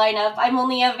available by lineup. I'm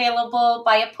only available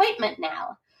by appointment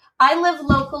now. I live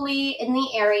locally in the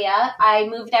area. I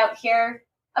moved out here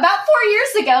about 4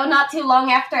 years ago, not too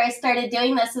long after I started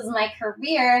doing this as my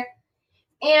career.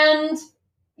 And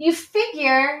you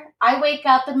figure I wake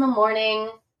up in the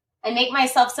morning, I make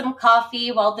myself some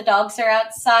coffee while the dogs are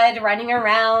outside running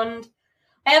around.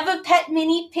 I have a pet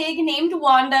mini pig named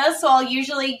Wanda, so I'll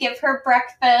usually give her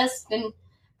breakfast and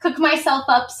cook myself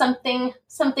up something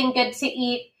good to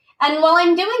eat. And while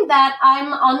I'm doing that,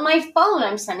 I'm on my phone.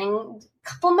 I'm sending a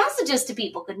couple messages to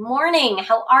people. Good morning.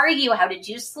 How are you? How did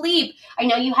you sleep? I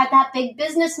know you had that big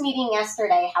business meeting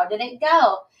yesterday. How did it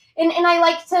go? And I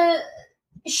like to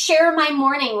share my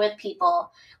morning with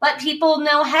people. Let people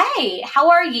know, hey, how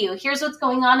are you? Here's what's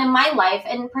going on in my life,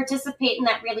 and participate in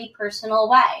that really personal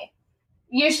way.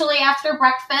 Usually after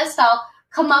breakfast, I'll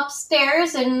come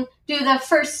upstairs and do the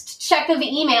first check of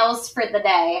emails for the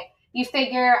day. You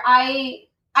figure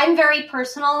I'm very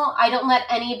personal. I don't let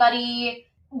anybody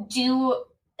do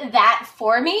that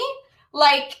for me.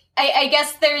 Like, I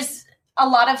guess there's a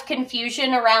lot of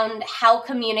confusion around how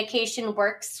communication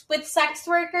works with sex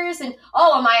workers. And,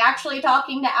 am I actually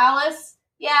talking to Alice?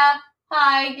 Yeah.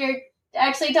 Hi, you're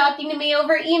actually talking to me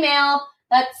over email.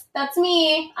 That's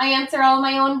me. I answer all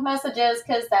my own messages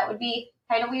because that would be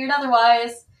kind of weird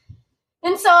otherwise.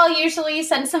 And so I'll usually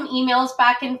send some emails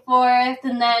back and forth,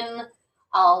 and then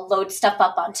I'll load stuff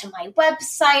up onto my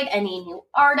website, any new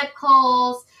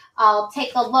articles. I'll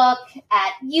take a look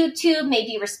at YouTube,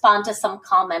 maybe respond to some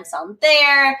comments on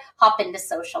there, hop into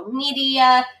social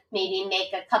media, maybe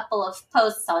make a couple of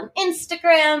posts on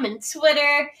Instagram and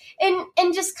Twitter,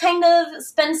 and just kind of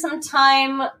spend some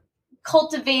time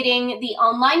cultivating the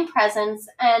online presence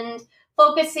and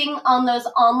focusing on those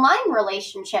online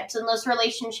relationships and those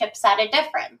relationships at a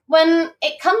difference. When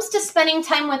it comes to spending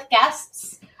time with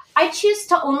guests, I choose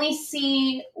to only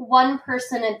see one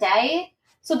person a day.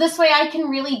 So this way I can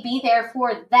really be there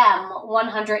for them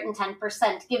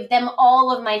 110%, give them all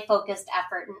of my focused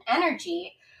effort and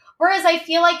energy. Whereas I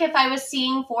feel like if I was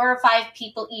seeing 4 or 5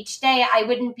 people each day, I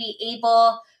wouldn't be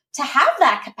able to have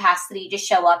that capacity to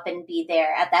show up and be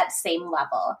there at that same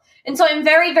level. And so I'm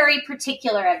very, very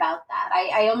particular about that.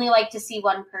 I only like to see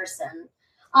one person.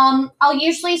 I'll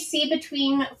usually see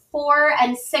between 4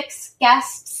 and 6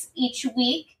 guests each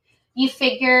week. You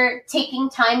figure taking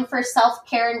time for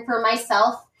self-care and for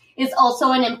myself is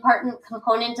also an important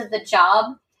component of the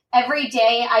job. Every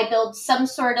day I build some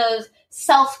sort of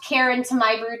self-care into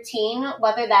my routine,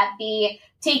 whether that be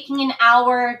taking an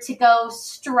hour to go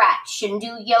stretch and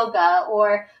do yoga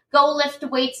or go lift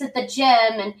weights at the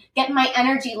gym and get my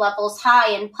energy levels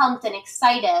high and pumped and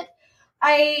excited.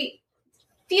 I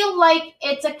feel like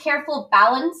it's a careful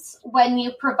balance when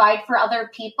you provide for other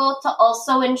people to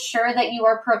also ensure that you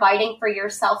are providing for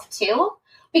yourself too.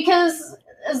 Because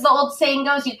as the old saying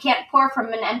goes, you can't pour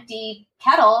from an empty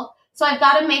kettle. So I've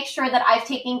got to make sure that I've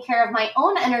taken care of my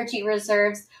own energy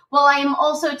reserves while I am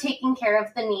also taking care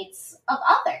of the needs of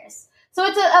others. So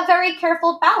it's a very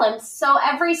careful balance. So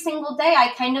every single day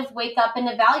I kind of wake up and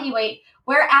evaluate,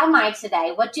 where am I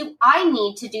today? What do I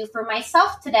need to do for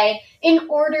myself today in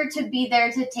order to be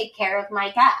there to take care of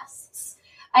my guests?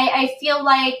 I feel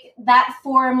like that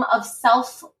form of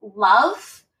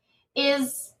self-love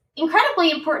is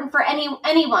incredibly important for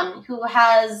anyone who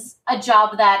has a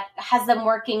job that has them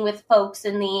working with folks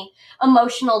in the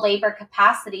emotional labor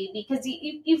capacity, because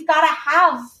you've got to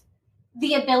have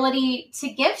the ability to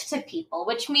give to people,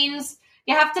 which means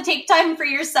you have to take time for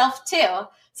yourself too.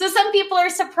 So some people are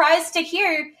surprised to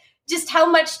hear just how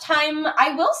much time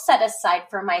I will set aside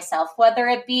for myself, whether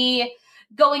it be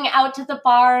going out to the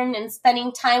barn and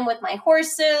spending time with my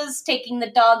horses, taking the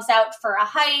dogs out for a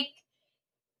hike.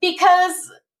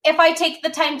 Because if I take the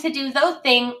time to do those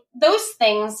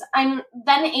things, I'm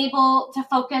then able to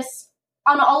focus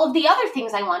on all of the other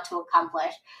things I want to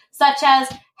accomplish, such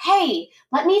as, hey,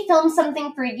 let me film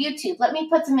something for YouTube. Let me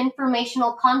put some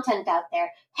informational content out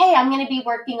there. Hey, I'm going to be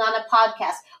working on a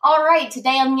podcast. All right,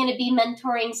 today I'm going to be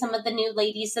mentoring some of the new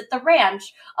ladies at the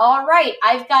ranch. All right,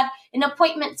 I've got an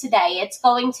appointment today. It's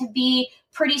going to be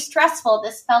pretty stressful.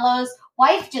 This fellow's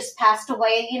wife just passed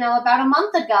away, about a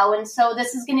month ago. And so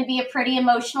this is going to be a pretty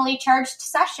emotionally charged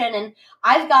session. And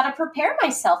I've got to prepare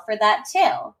myself for that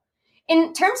too.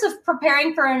 In terms of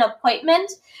preparing for an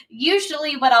appointment,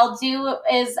 usually what I'll do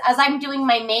is, as I'm doing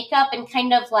my makeup and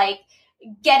kind of like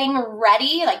getting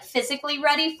ready, like physically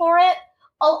ready for it,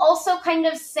 I'll also kind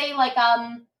of say like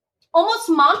almost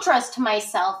mantras to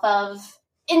myself of,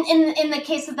 in the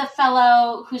case of the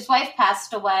fellow whose wife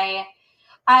passed away,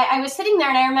 I was sitting there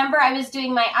and I remember I was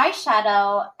doing my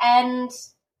eyeshadow and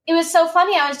it was so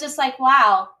funny. I was just like,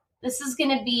 wow, this is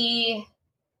going to be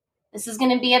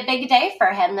a big day for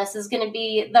him. This is going to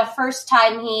be the first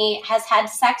time he has had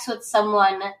sex with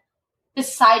someone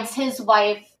besides his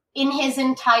wife in his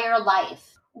entire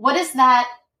life. What does that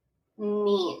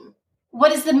mean?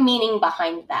 What is the meaning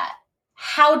behind that?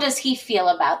 How does he feel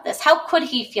about this? How could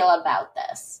he feel about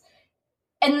this?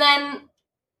 And then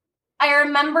I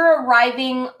remember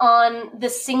arriving on the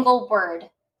single word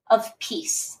of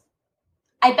peace.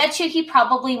 I bet you he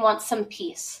probably wants some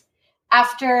peace.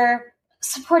 After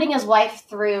supporting his wife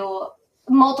through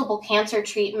multiple cancer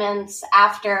treatments,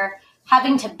 after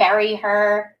having to bury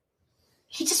her,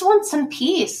 he just wants some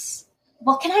peace.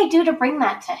 What can I do to bring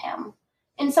that to him?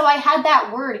 And so I had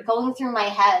that word going through my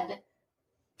head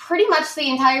pretty much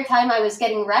the entire time I was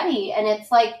getting ready. And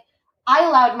it's like, I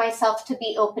allowed myself to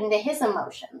be open to his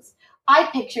emotions. I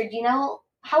pictured,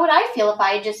 how would I feel if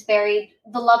I had just buried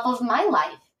the love of my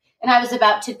life and I was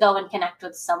about to go and connect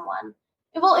with someone?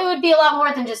 Well, it would be a lot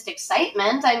more than just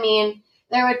excitement. I mean,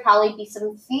 there would probably be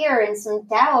some fear and some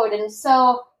doubt. And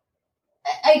so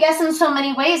I guess in so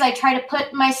many ways, I try to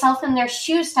put myself in their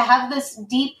shoes to have this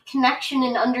deep connection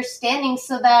and understanding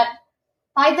so that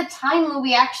by the time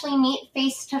we actually meet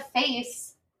face to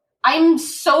face, I'm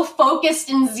so focused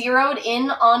and zeroed in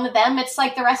on them. It's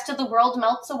like the rest of the world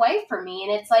melts away from me.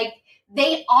 And it's like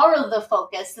they are the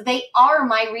focus. They are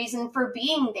my reason for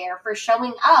being there, for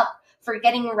showing up, for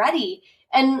getting ready.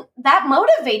 And that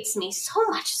motivates me so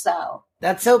much so.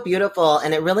 That's so beautiful.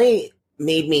 And it really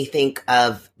made me think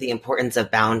of the importance of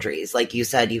boundaries. Like you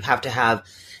said, you have to have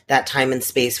that time and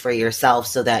space for yourself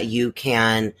so that you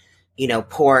can,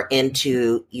 pour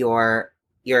into your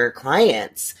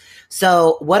clients.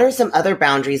 So what are some other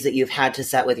boundaries that you've had to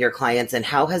set with your clients, and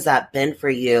how has that been for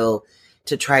you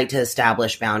to try to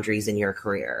establish boundaries in your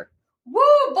career?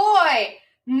 Woo, boy.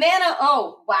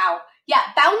 Oh, wow. Yeah,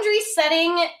 boundary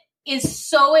setting is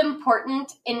so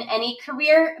important in any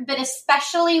career, but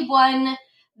especially one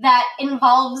that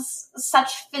involves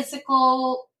such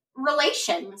physical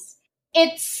relations.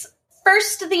 It's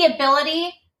first the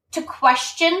ability to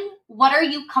question, what are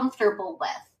you comfortable with?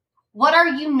 What are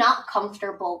you not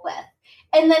comfortable with?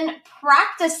 And then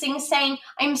practicing saying,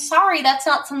 I'm sorry, that's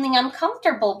not something I'm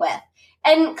comfortable with.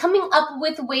 And coming up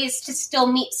with ways to still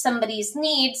meet somebody's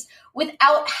needs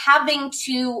without having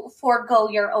to forego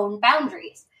your own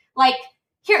boundaries. Like,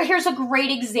 here's a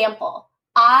great example.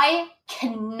 I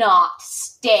cannot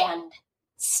stand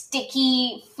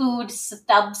sticky food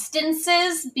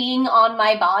substances being on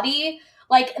my body.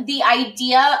 Like, the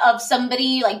idea of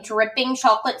somebody, like, dripping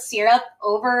chocolate syrup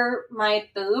over my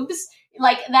boobs,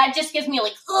 like, that just gives me,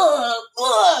 like,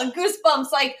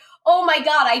 goosebumps. Like, oh my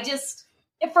God,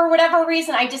 for whatever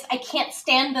reason, I can't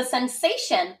stand the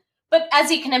sensation. But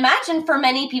as you can imagine, for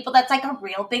many people, that's like a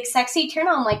real big sexy turn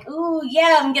on. Like, ooh,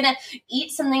 yeah, I'm going to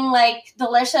eat something like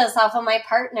delicious off of my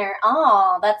partner.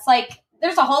 Oh, that's like,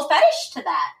 there's a whole fetish to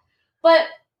that. But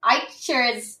I sure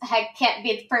as heck can't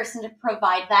be the person to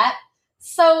provide that.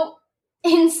 So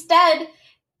instead,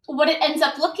 what it ends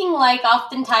up looking like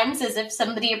oftentimes is if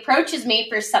somebody approaches me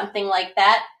for something like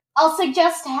that, I'll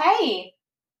suggest, hey,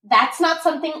 that's not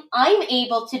something I'm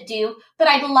able to do, but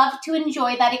I'd love to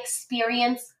enjoy that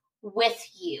experience with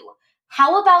you.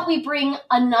 How about we bring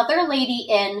another lady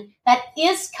in that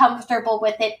is comfortable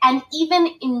with it and even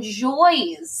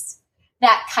enjoys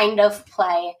that kind of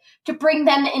play, to bring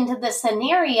them into the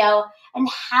scenario and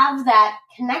have that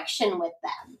connection with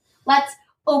them. Let's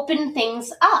open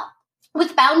things up.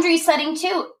 With boundary setting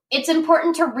too, it's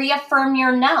important to reaffirm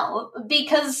your no,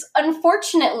 because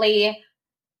unfortunately,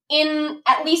 in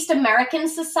at least American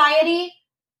society,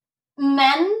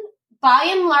 men, by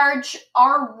and large,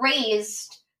 are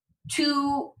raised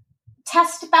to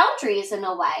test boundaries in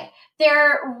a way.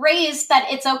 They're raised that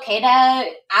it's okay to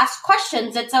ask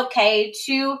questions. It's okay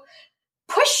to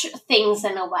push things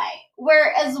in a way.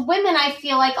 Whereas women, I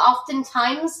feel like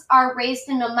oftentimes are raised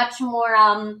in a much more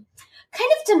kind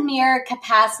of demure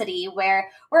capacity where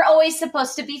we're always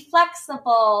supposed to be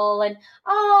flexible and,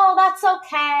 oh, that's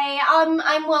okay.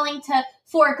 I'm willing to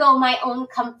forego my own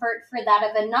comfort for that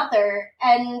of another.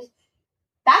 And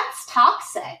that's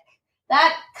toxic.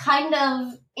 That kind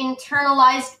of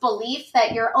internalized belief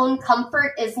that your own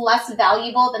comfort is less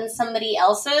valuable than somebody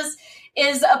else's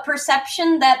is a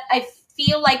perception that I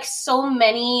feel like so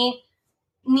many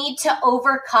need to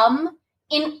overcome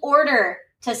in order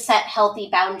to set healthy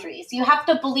boundaries. You have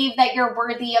to believe that you're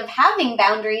worthy of having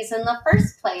boundaries in the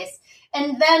first place,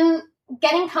 and then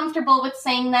getting comfortable with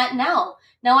saying that no.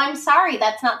 No, I'm sorry,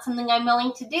 that's not something I'm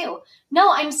willing to do.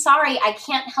 No, I'm sorry, I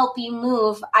can't help you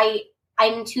move.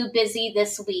 I'm too busy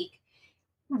this week.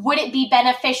 Would it be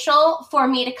beneficial for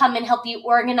me to come and help you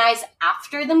organize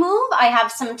after the move? I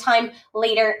have some time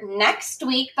later next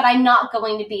week, but I'm not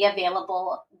going to be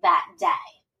available that day.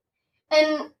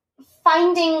 And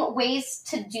finding ways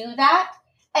to do that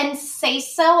and say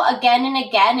so again and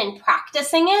again and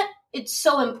practicing it, it's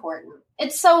so important.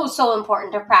 It's so, so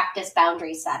important to practice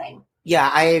boundary setting. Yeah,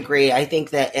 I agree. I think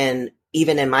that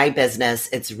even in my business,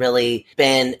 it's really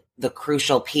been the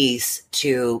crucial piece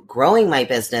to growing my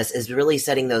business is really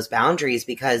setting those boundaries,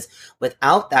 because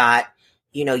without that,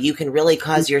 you can really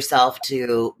cause yourself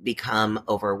to become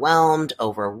overwhelmed,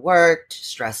 overworked,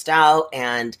 stressed out.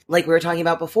 And like we were talking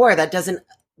about before, that doesn't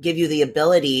give you the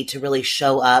ability to really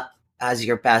show up as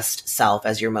your best self,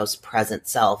 as your most present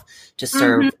self, to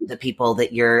serve the people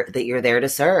that you're there to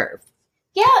serve.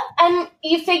 Yeah, and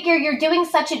you figure you're doing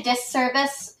such a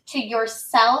disservice to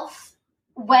yourself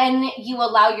when you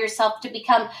allow yourself to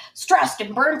become stressed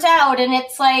and burnt out. And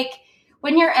it's like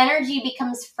when your energy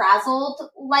becomes frazzled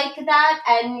like that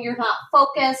and you're not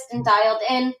focused and dialed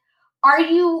in, are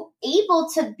you able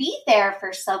to be there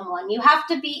for someone? You have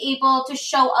to be able to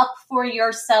show up for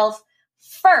yourself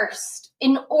first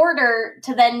in order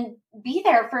to then be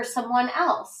there for someone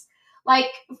else.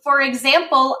 Like, for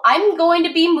example, I'm going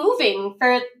to be moving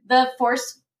for the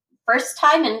first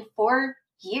time in 4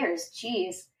 years.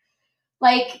 Jeez.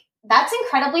 Like, that's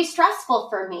incredibly stressful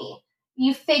for me.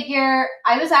 You figure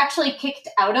I was actually kicked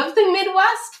out of the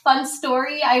Midwest. Fun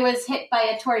story. I was hit by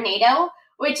a tornado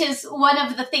which is one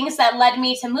of the things that led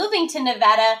me to moving to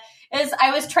Nevada, is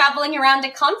I was traveling around to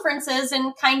conferences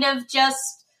and kind of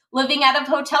just living out of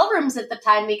hotel rooms at the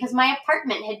time because my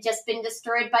apartment had just been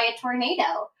destroyed by a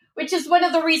tornado, which is one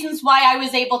of the reasons why I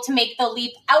was able to make the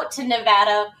leap out to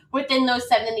Nevada within those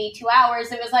 72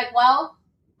 hours. It was like, well,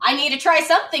 I need to try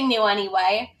something new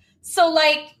anyway. So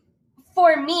like,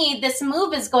 for me, this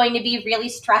move is going to be really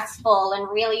stressful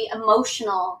and really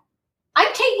emotional.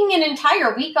 I'm taking an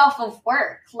entire week off of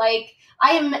work. Like,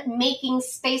 I am making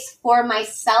space for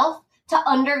myself to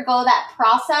undergo that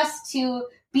process, to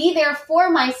be there for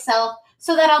myself,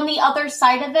 so that on the other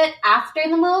side of it, after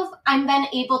the move, I'm then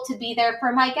able to be there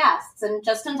for my guests and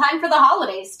just in time for the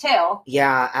holidays too.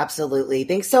 Yeah, absolutely.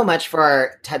 Thanks so much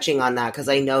for touching on that, because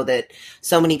I know that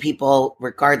so many people,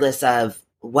 regardless of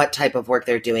what type of work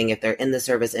they're doing, if they're in the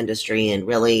service industry and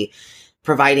really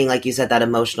providing, like you said, that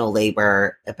emotional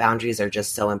labor, boundaries are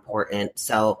just so important.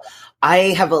 So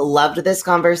I have loved this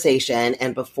conversation.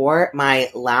 And before my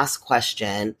last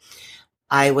question,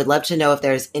 I would love to know if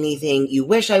there's anything you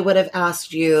wish I would have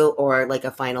asked you, or like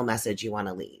a final message you want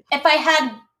to leave. If I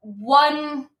had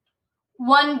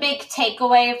one big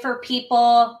takeaway for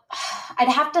people, I'd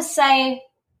have to say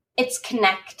it's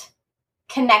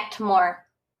connect more,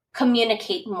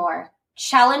 communicate more,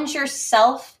 challenge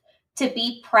yourself to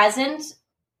be present,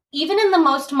 even in the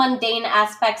most mundane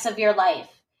aspects of your life.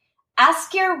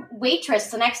 Ask your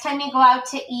waitress the next time you go out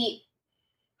to eat,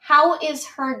 how is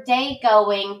her day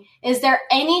going? Is there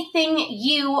anything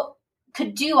you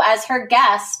could do as her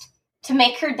guest to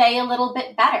make her day a little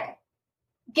bit better?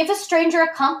 Give a stranger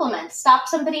a compliment. Stop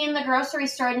somebody in the grocery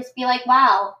store and just be like,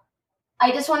 wow,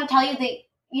 I just want to tell you that,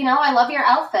 I love your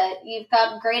outfit. You've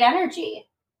got great energy.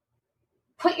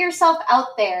 Put yourself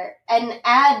out there and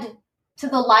add to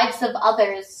the lives of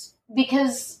others,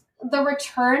 because the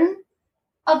return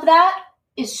of that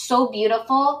is so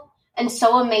beautiful and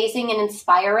so amazing and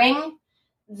inspiring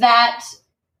that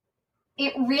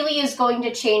it really is going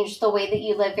to change the way that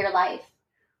you live your life.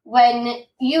 When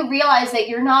you realize that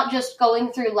you're not just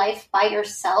going through life by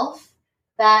yourself,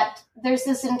 that there's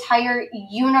this entire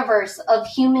universe of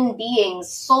human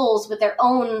beings, souls with their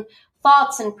own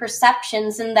thoughts and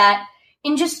perceptions, and that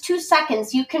in just 2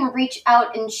 seconds, you can reach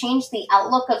out and change the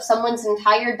outlook of someone's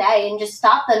entire day and just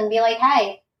stop them and be like,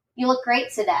 hey, you look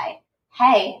great today.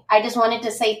 Hey, I just wanted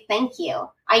to say thank you.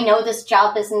 I know this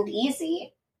job isn't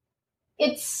easy.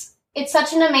 It's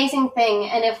such an amazing thing.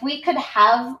 And if we could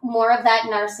have more of that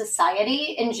in our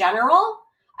society in general,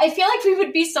 I feel like we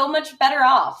would be so much better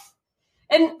off.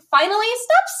 And finally,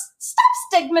 stop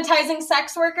stigmatizing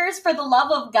sex workers, for the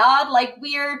love of God. Like,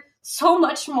 we're so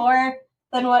much more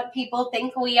than what people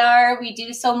think we are. We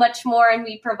do so much more and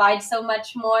we provide so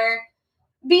much more.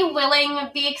 Be willing,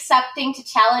 be accepting to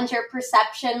challenge your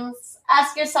perceptions.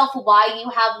 Ask yourself why you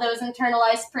have those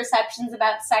internalized perceptions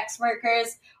about sex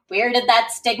workers. Where did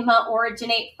that stigma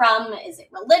originate from? Is it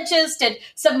religious? Did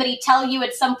somebody tell you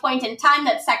at some point in time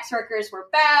that sex workers were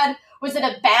bad? Was it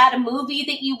a bad movie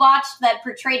that you watched that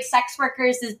portrayed sex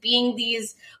workers as being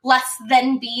these less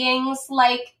than beings?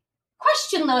 Like,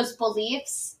 question those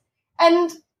beliefs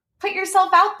and put yourself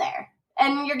out there,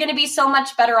 and you're going to be so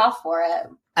much better off for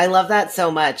it. I love that so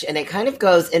much. And it kind of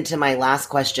goes into my last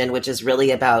question, which is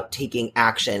really about taking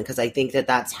action, because I think that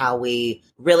that's how we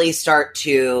really start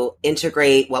to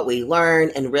integrate what we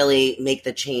learn and really make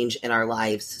the change in our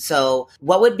lives. So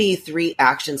what would be 3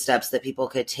 action steps that people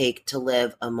could take to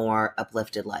live a more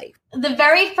uplifted life? The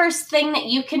very first thing that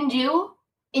you can do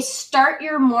is start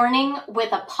your morning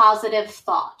with a positive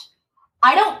thought.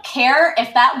 I don't care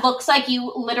if that looks like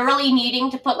you literally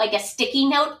needing to put like a sticky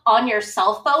note on your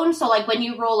cell phone. So like when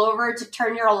you roll over to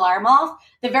turn your alarm off,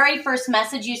 the very first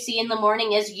message you see in the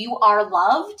morning is you are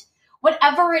loved.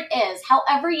 Whatever it is,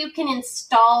 however you can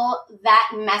install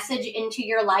that message into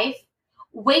your life,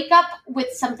 wake up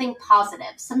with something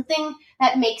positive, something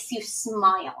that makes you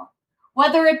smile.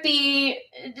 Whether it be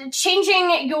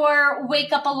changing your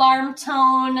wake up alarm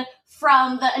tone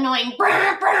from the annoying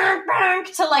brr, brr, brr,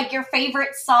 to like your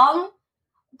favorite song,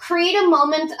 create a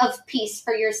moment of peace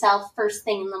for yourself first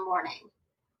thing in the morning.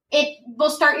 It will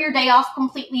start your day off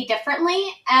completely differently.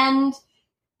 And,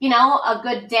 a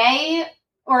good day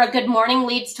or a good morning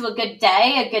leads to a good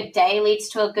day leads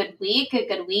to a good week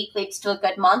leads to a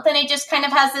good month. And it just kind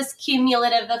of has this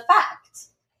cumulative effect.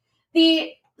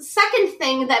 The second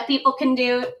thing that people can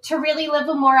do to really live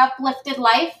a more uplifted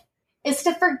life is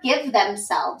to forgive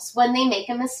themselves when they make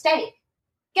a mistake.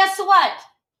 Guess what?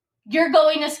 You're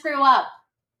going to screw up.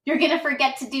 You're going to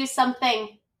forget to do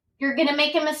something. You're going to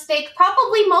make a mistake,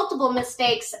 probably multiple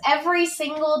mistakes, every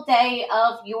single day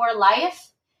of your life.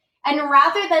 And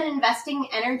rather than investing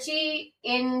energy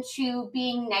into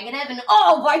being negative and,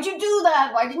 oh, why'd you do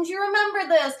that? Why didn't you remember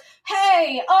this?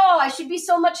 Hey, oh, I should be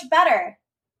so much better.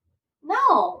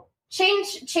 No,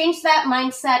 change that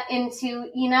mindset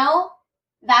into,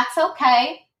 that's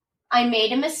okay. I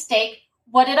made a mistake.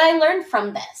 What did I learn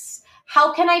from this?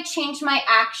 How can I change my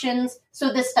actions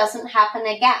so this doesn't happen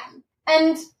again?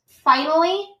 And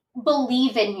finally,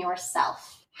 believe in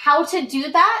yourself. How to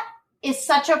do that is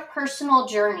such a personal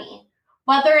journey,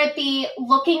 whether it be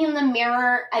looking in the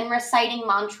mirror and reciting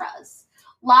mantras,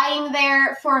 lying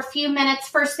there for a few minutes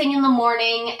first thing in the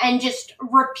morning and just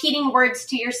repeating words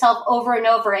to yourself over and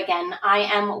over again. I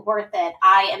am worth it.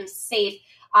 I am safe.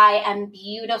 I am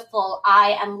beautiful.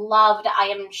 I am loved. I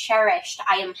am cherished.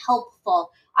 I am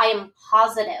helpful. I am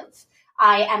positive.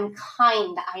 I am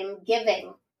kind. I am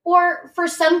giving. Or for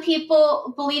some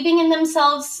people, believing in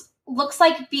themselves looks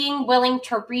like being willing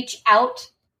to reach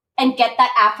out and get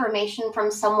that affirmation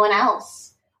from someone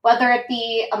else, whether it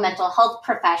be a mental health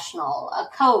professional, a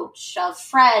coach, a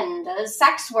friend, a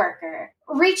sex worker.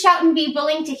 Reach out and be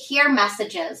willing to hear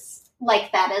messages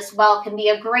like that as well can be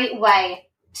a great way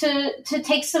to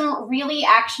take some really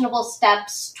actionable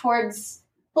steps towards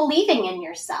believing in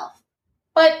yourself.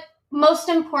 But most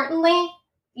importantly,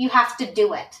 you have to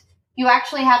do it. You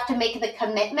actually have to make the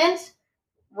commitment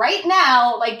right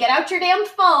now, like get out your damn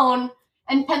phone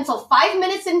and pencil 5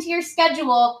 minutes into your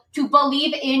schedule to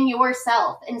believe in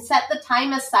yourself and set the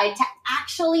time aside to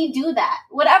actually do that.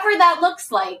 Whatever that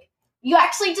looks like, you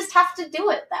actually just have to do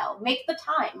it though. Make the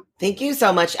time. Thank you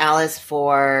so much, Alice,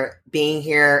 for being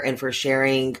here and for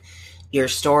sharing your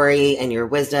story and your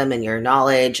wisdom and your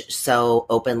knowledge so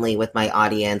openly with my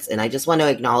audience. And I just want to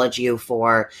acknowledge you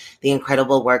for the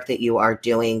incredible work that you are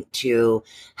doing to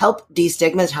help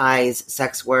destigmatize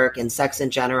sex work and sex in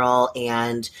general.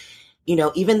 And,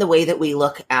 even the way that we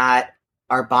look at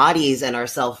our bodies and our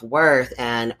self-worth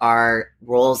and our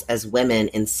roles as women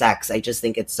in sex. I just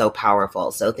think it's so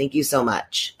powerful. So thank you so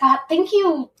much. God, thank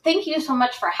you. Thank you so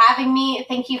much for having me.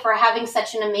 Thank you for having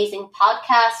such an amazing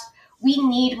podcast. We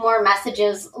need more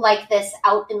messages like this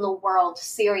out in the world.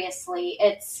 Seriously,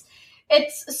 it's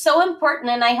so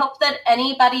important. And I hope that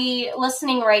anybody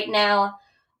listening right now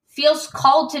feels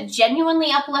called to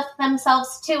genuinely uplift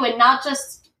themselves too, and not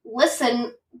just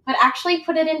listen, but actually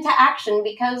put it into action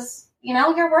because,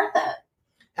 you're worth it.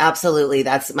 Absolutely.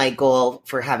 That's my goal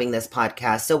for having this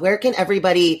podcast. So where can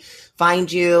everybody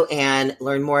find you and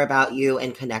learn more about you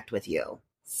and connect with you?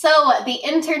 So the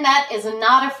internet is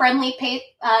not a friendly place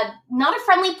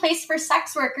for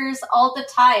sex workers all the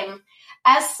time.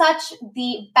 As such,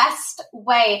 the best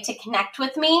way to connect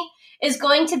with me is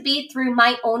going to be through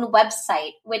my own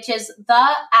website, which is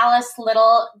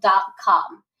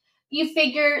thealicelittle.com. You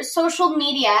figure social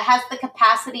media has the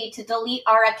capacity to delete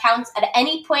our accounts at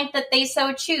any point that they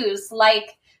so choose.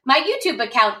 Like my YouTube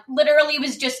account literally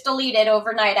was just deleted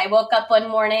overnight. I woke up one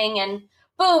morning and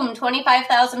boom,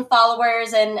 25,000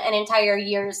 followers and an entire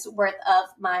year's worth of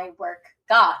my work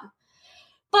gone.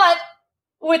 But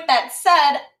with that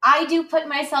said, I do put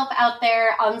myself out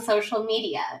there on social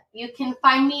media. You can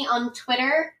find me on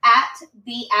Twitter at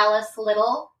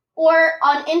 @TheAliceLittle or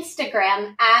on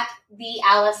Instagram at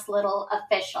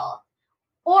 @TheAliceLittleOfficial.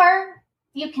 Or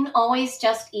you can always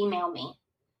just email me,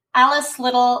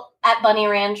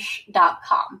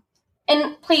 alicelittle@bunnyranch.com.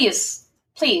 And please,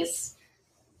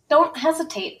 don't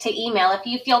hesitate to email if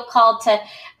you feel called to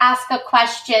ask a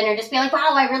question or just be like,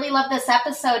 wow, I really love this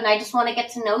episode and I just want to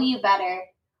get to know you better.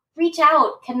 Reach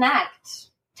out, connect,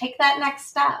 take that next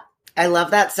step. I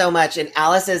love that so much. And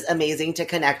Alice is amazing to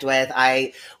connect with.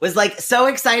 I was so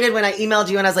excited when I emailed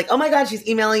you and I was like, oh my God, she's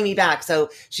emailing me back. So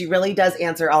she really does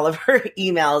answer all of her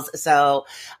emails. So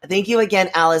thank you again,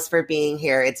 Alice, for being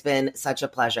here. It's been such a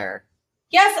pleasure.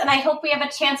 Yes. And I hope we have a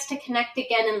chance to connect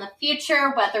again in the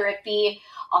future, whether it be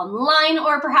online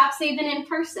or perhaps even in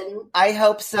person. I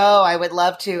hope so. I would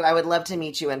love to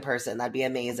meet you in person. That'd be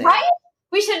amazing. Right?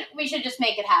 We should just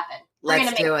make it happen.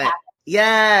 Let's do it.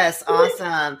 Yes.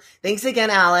 Awesome. Thanks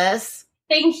again, Alice.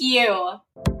 Thank you.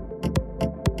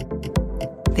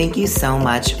 Thank you so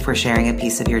much for sharing a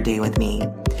piece of your day with me.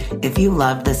 If you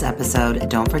loved this episode,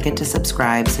 don't forget to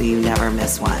subscribe so you never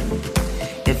miss one.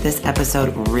 If this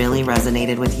episode really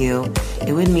resonated with you,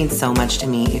 it would mean so much to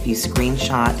me if you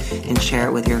screenshot and share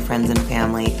it with your friends and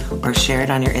family or share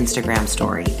it on your Instagram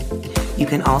story. You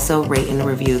can also rate and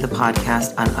review the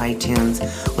podcast on iTunes,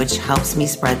 which helps me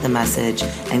spread the message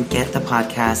and get the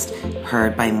podcast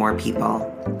heard by more people.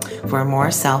 For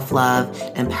more self-love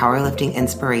and powerlifting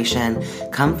inspiration,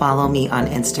 come follow me on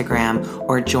Instagram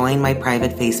or join my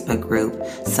private Facebook group,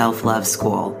 Self-Love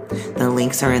School. The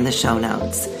links are in the show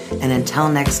notes. And until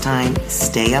next time,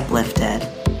 stay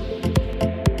uplifted.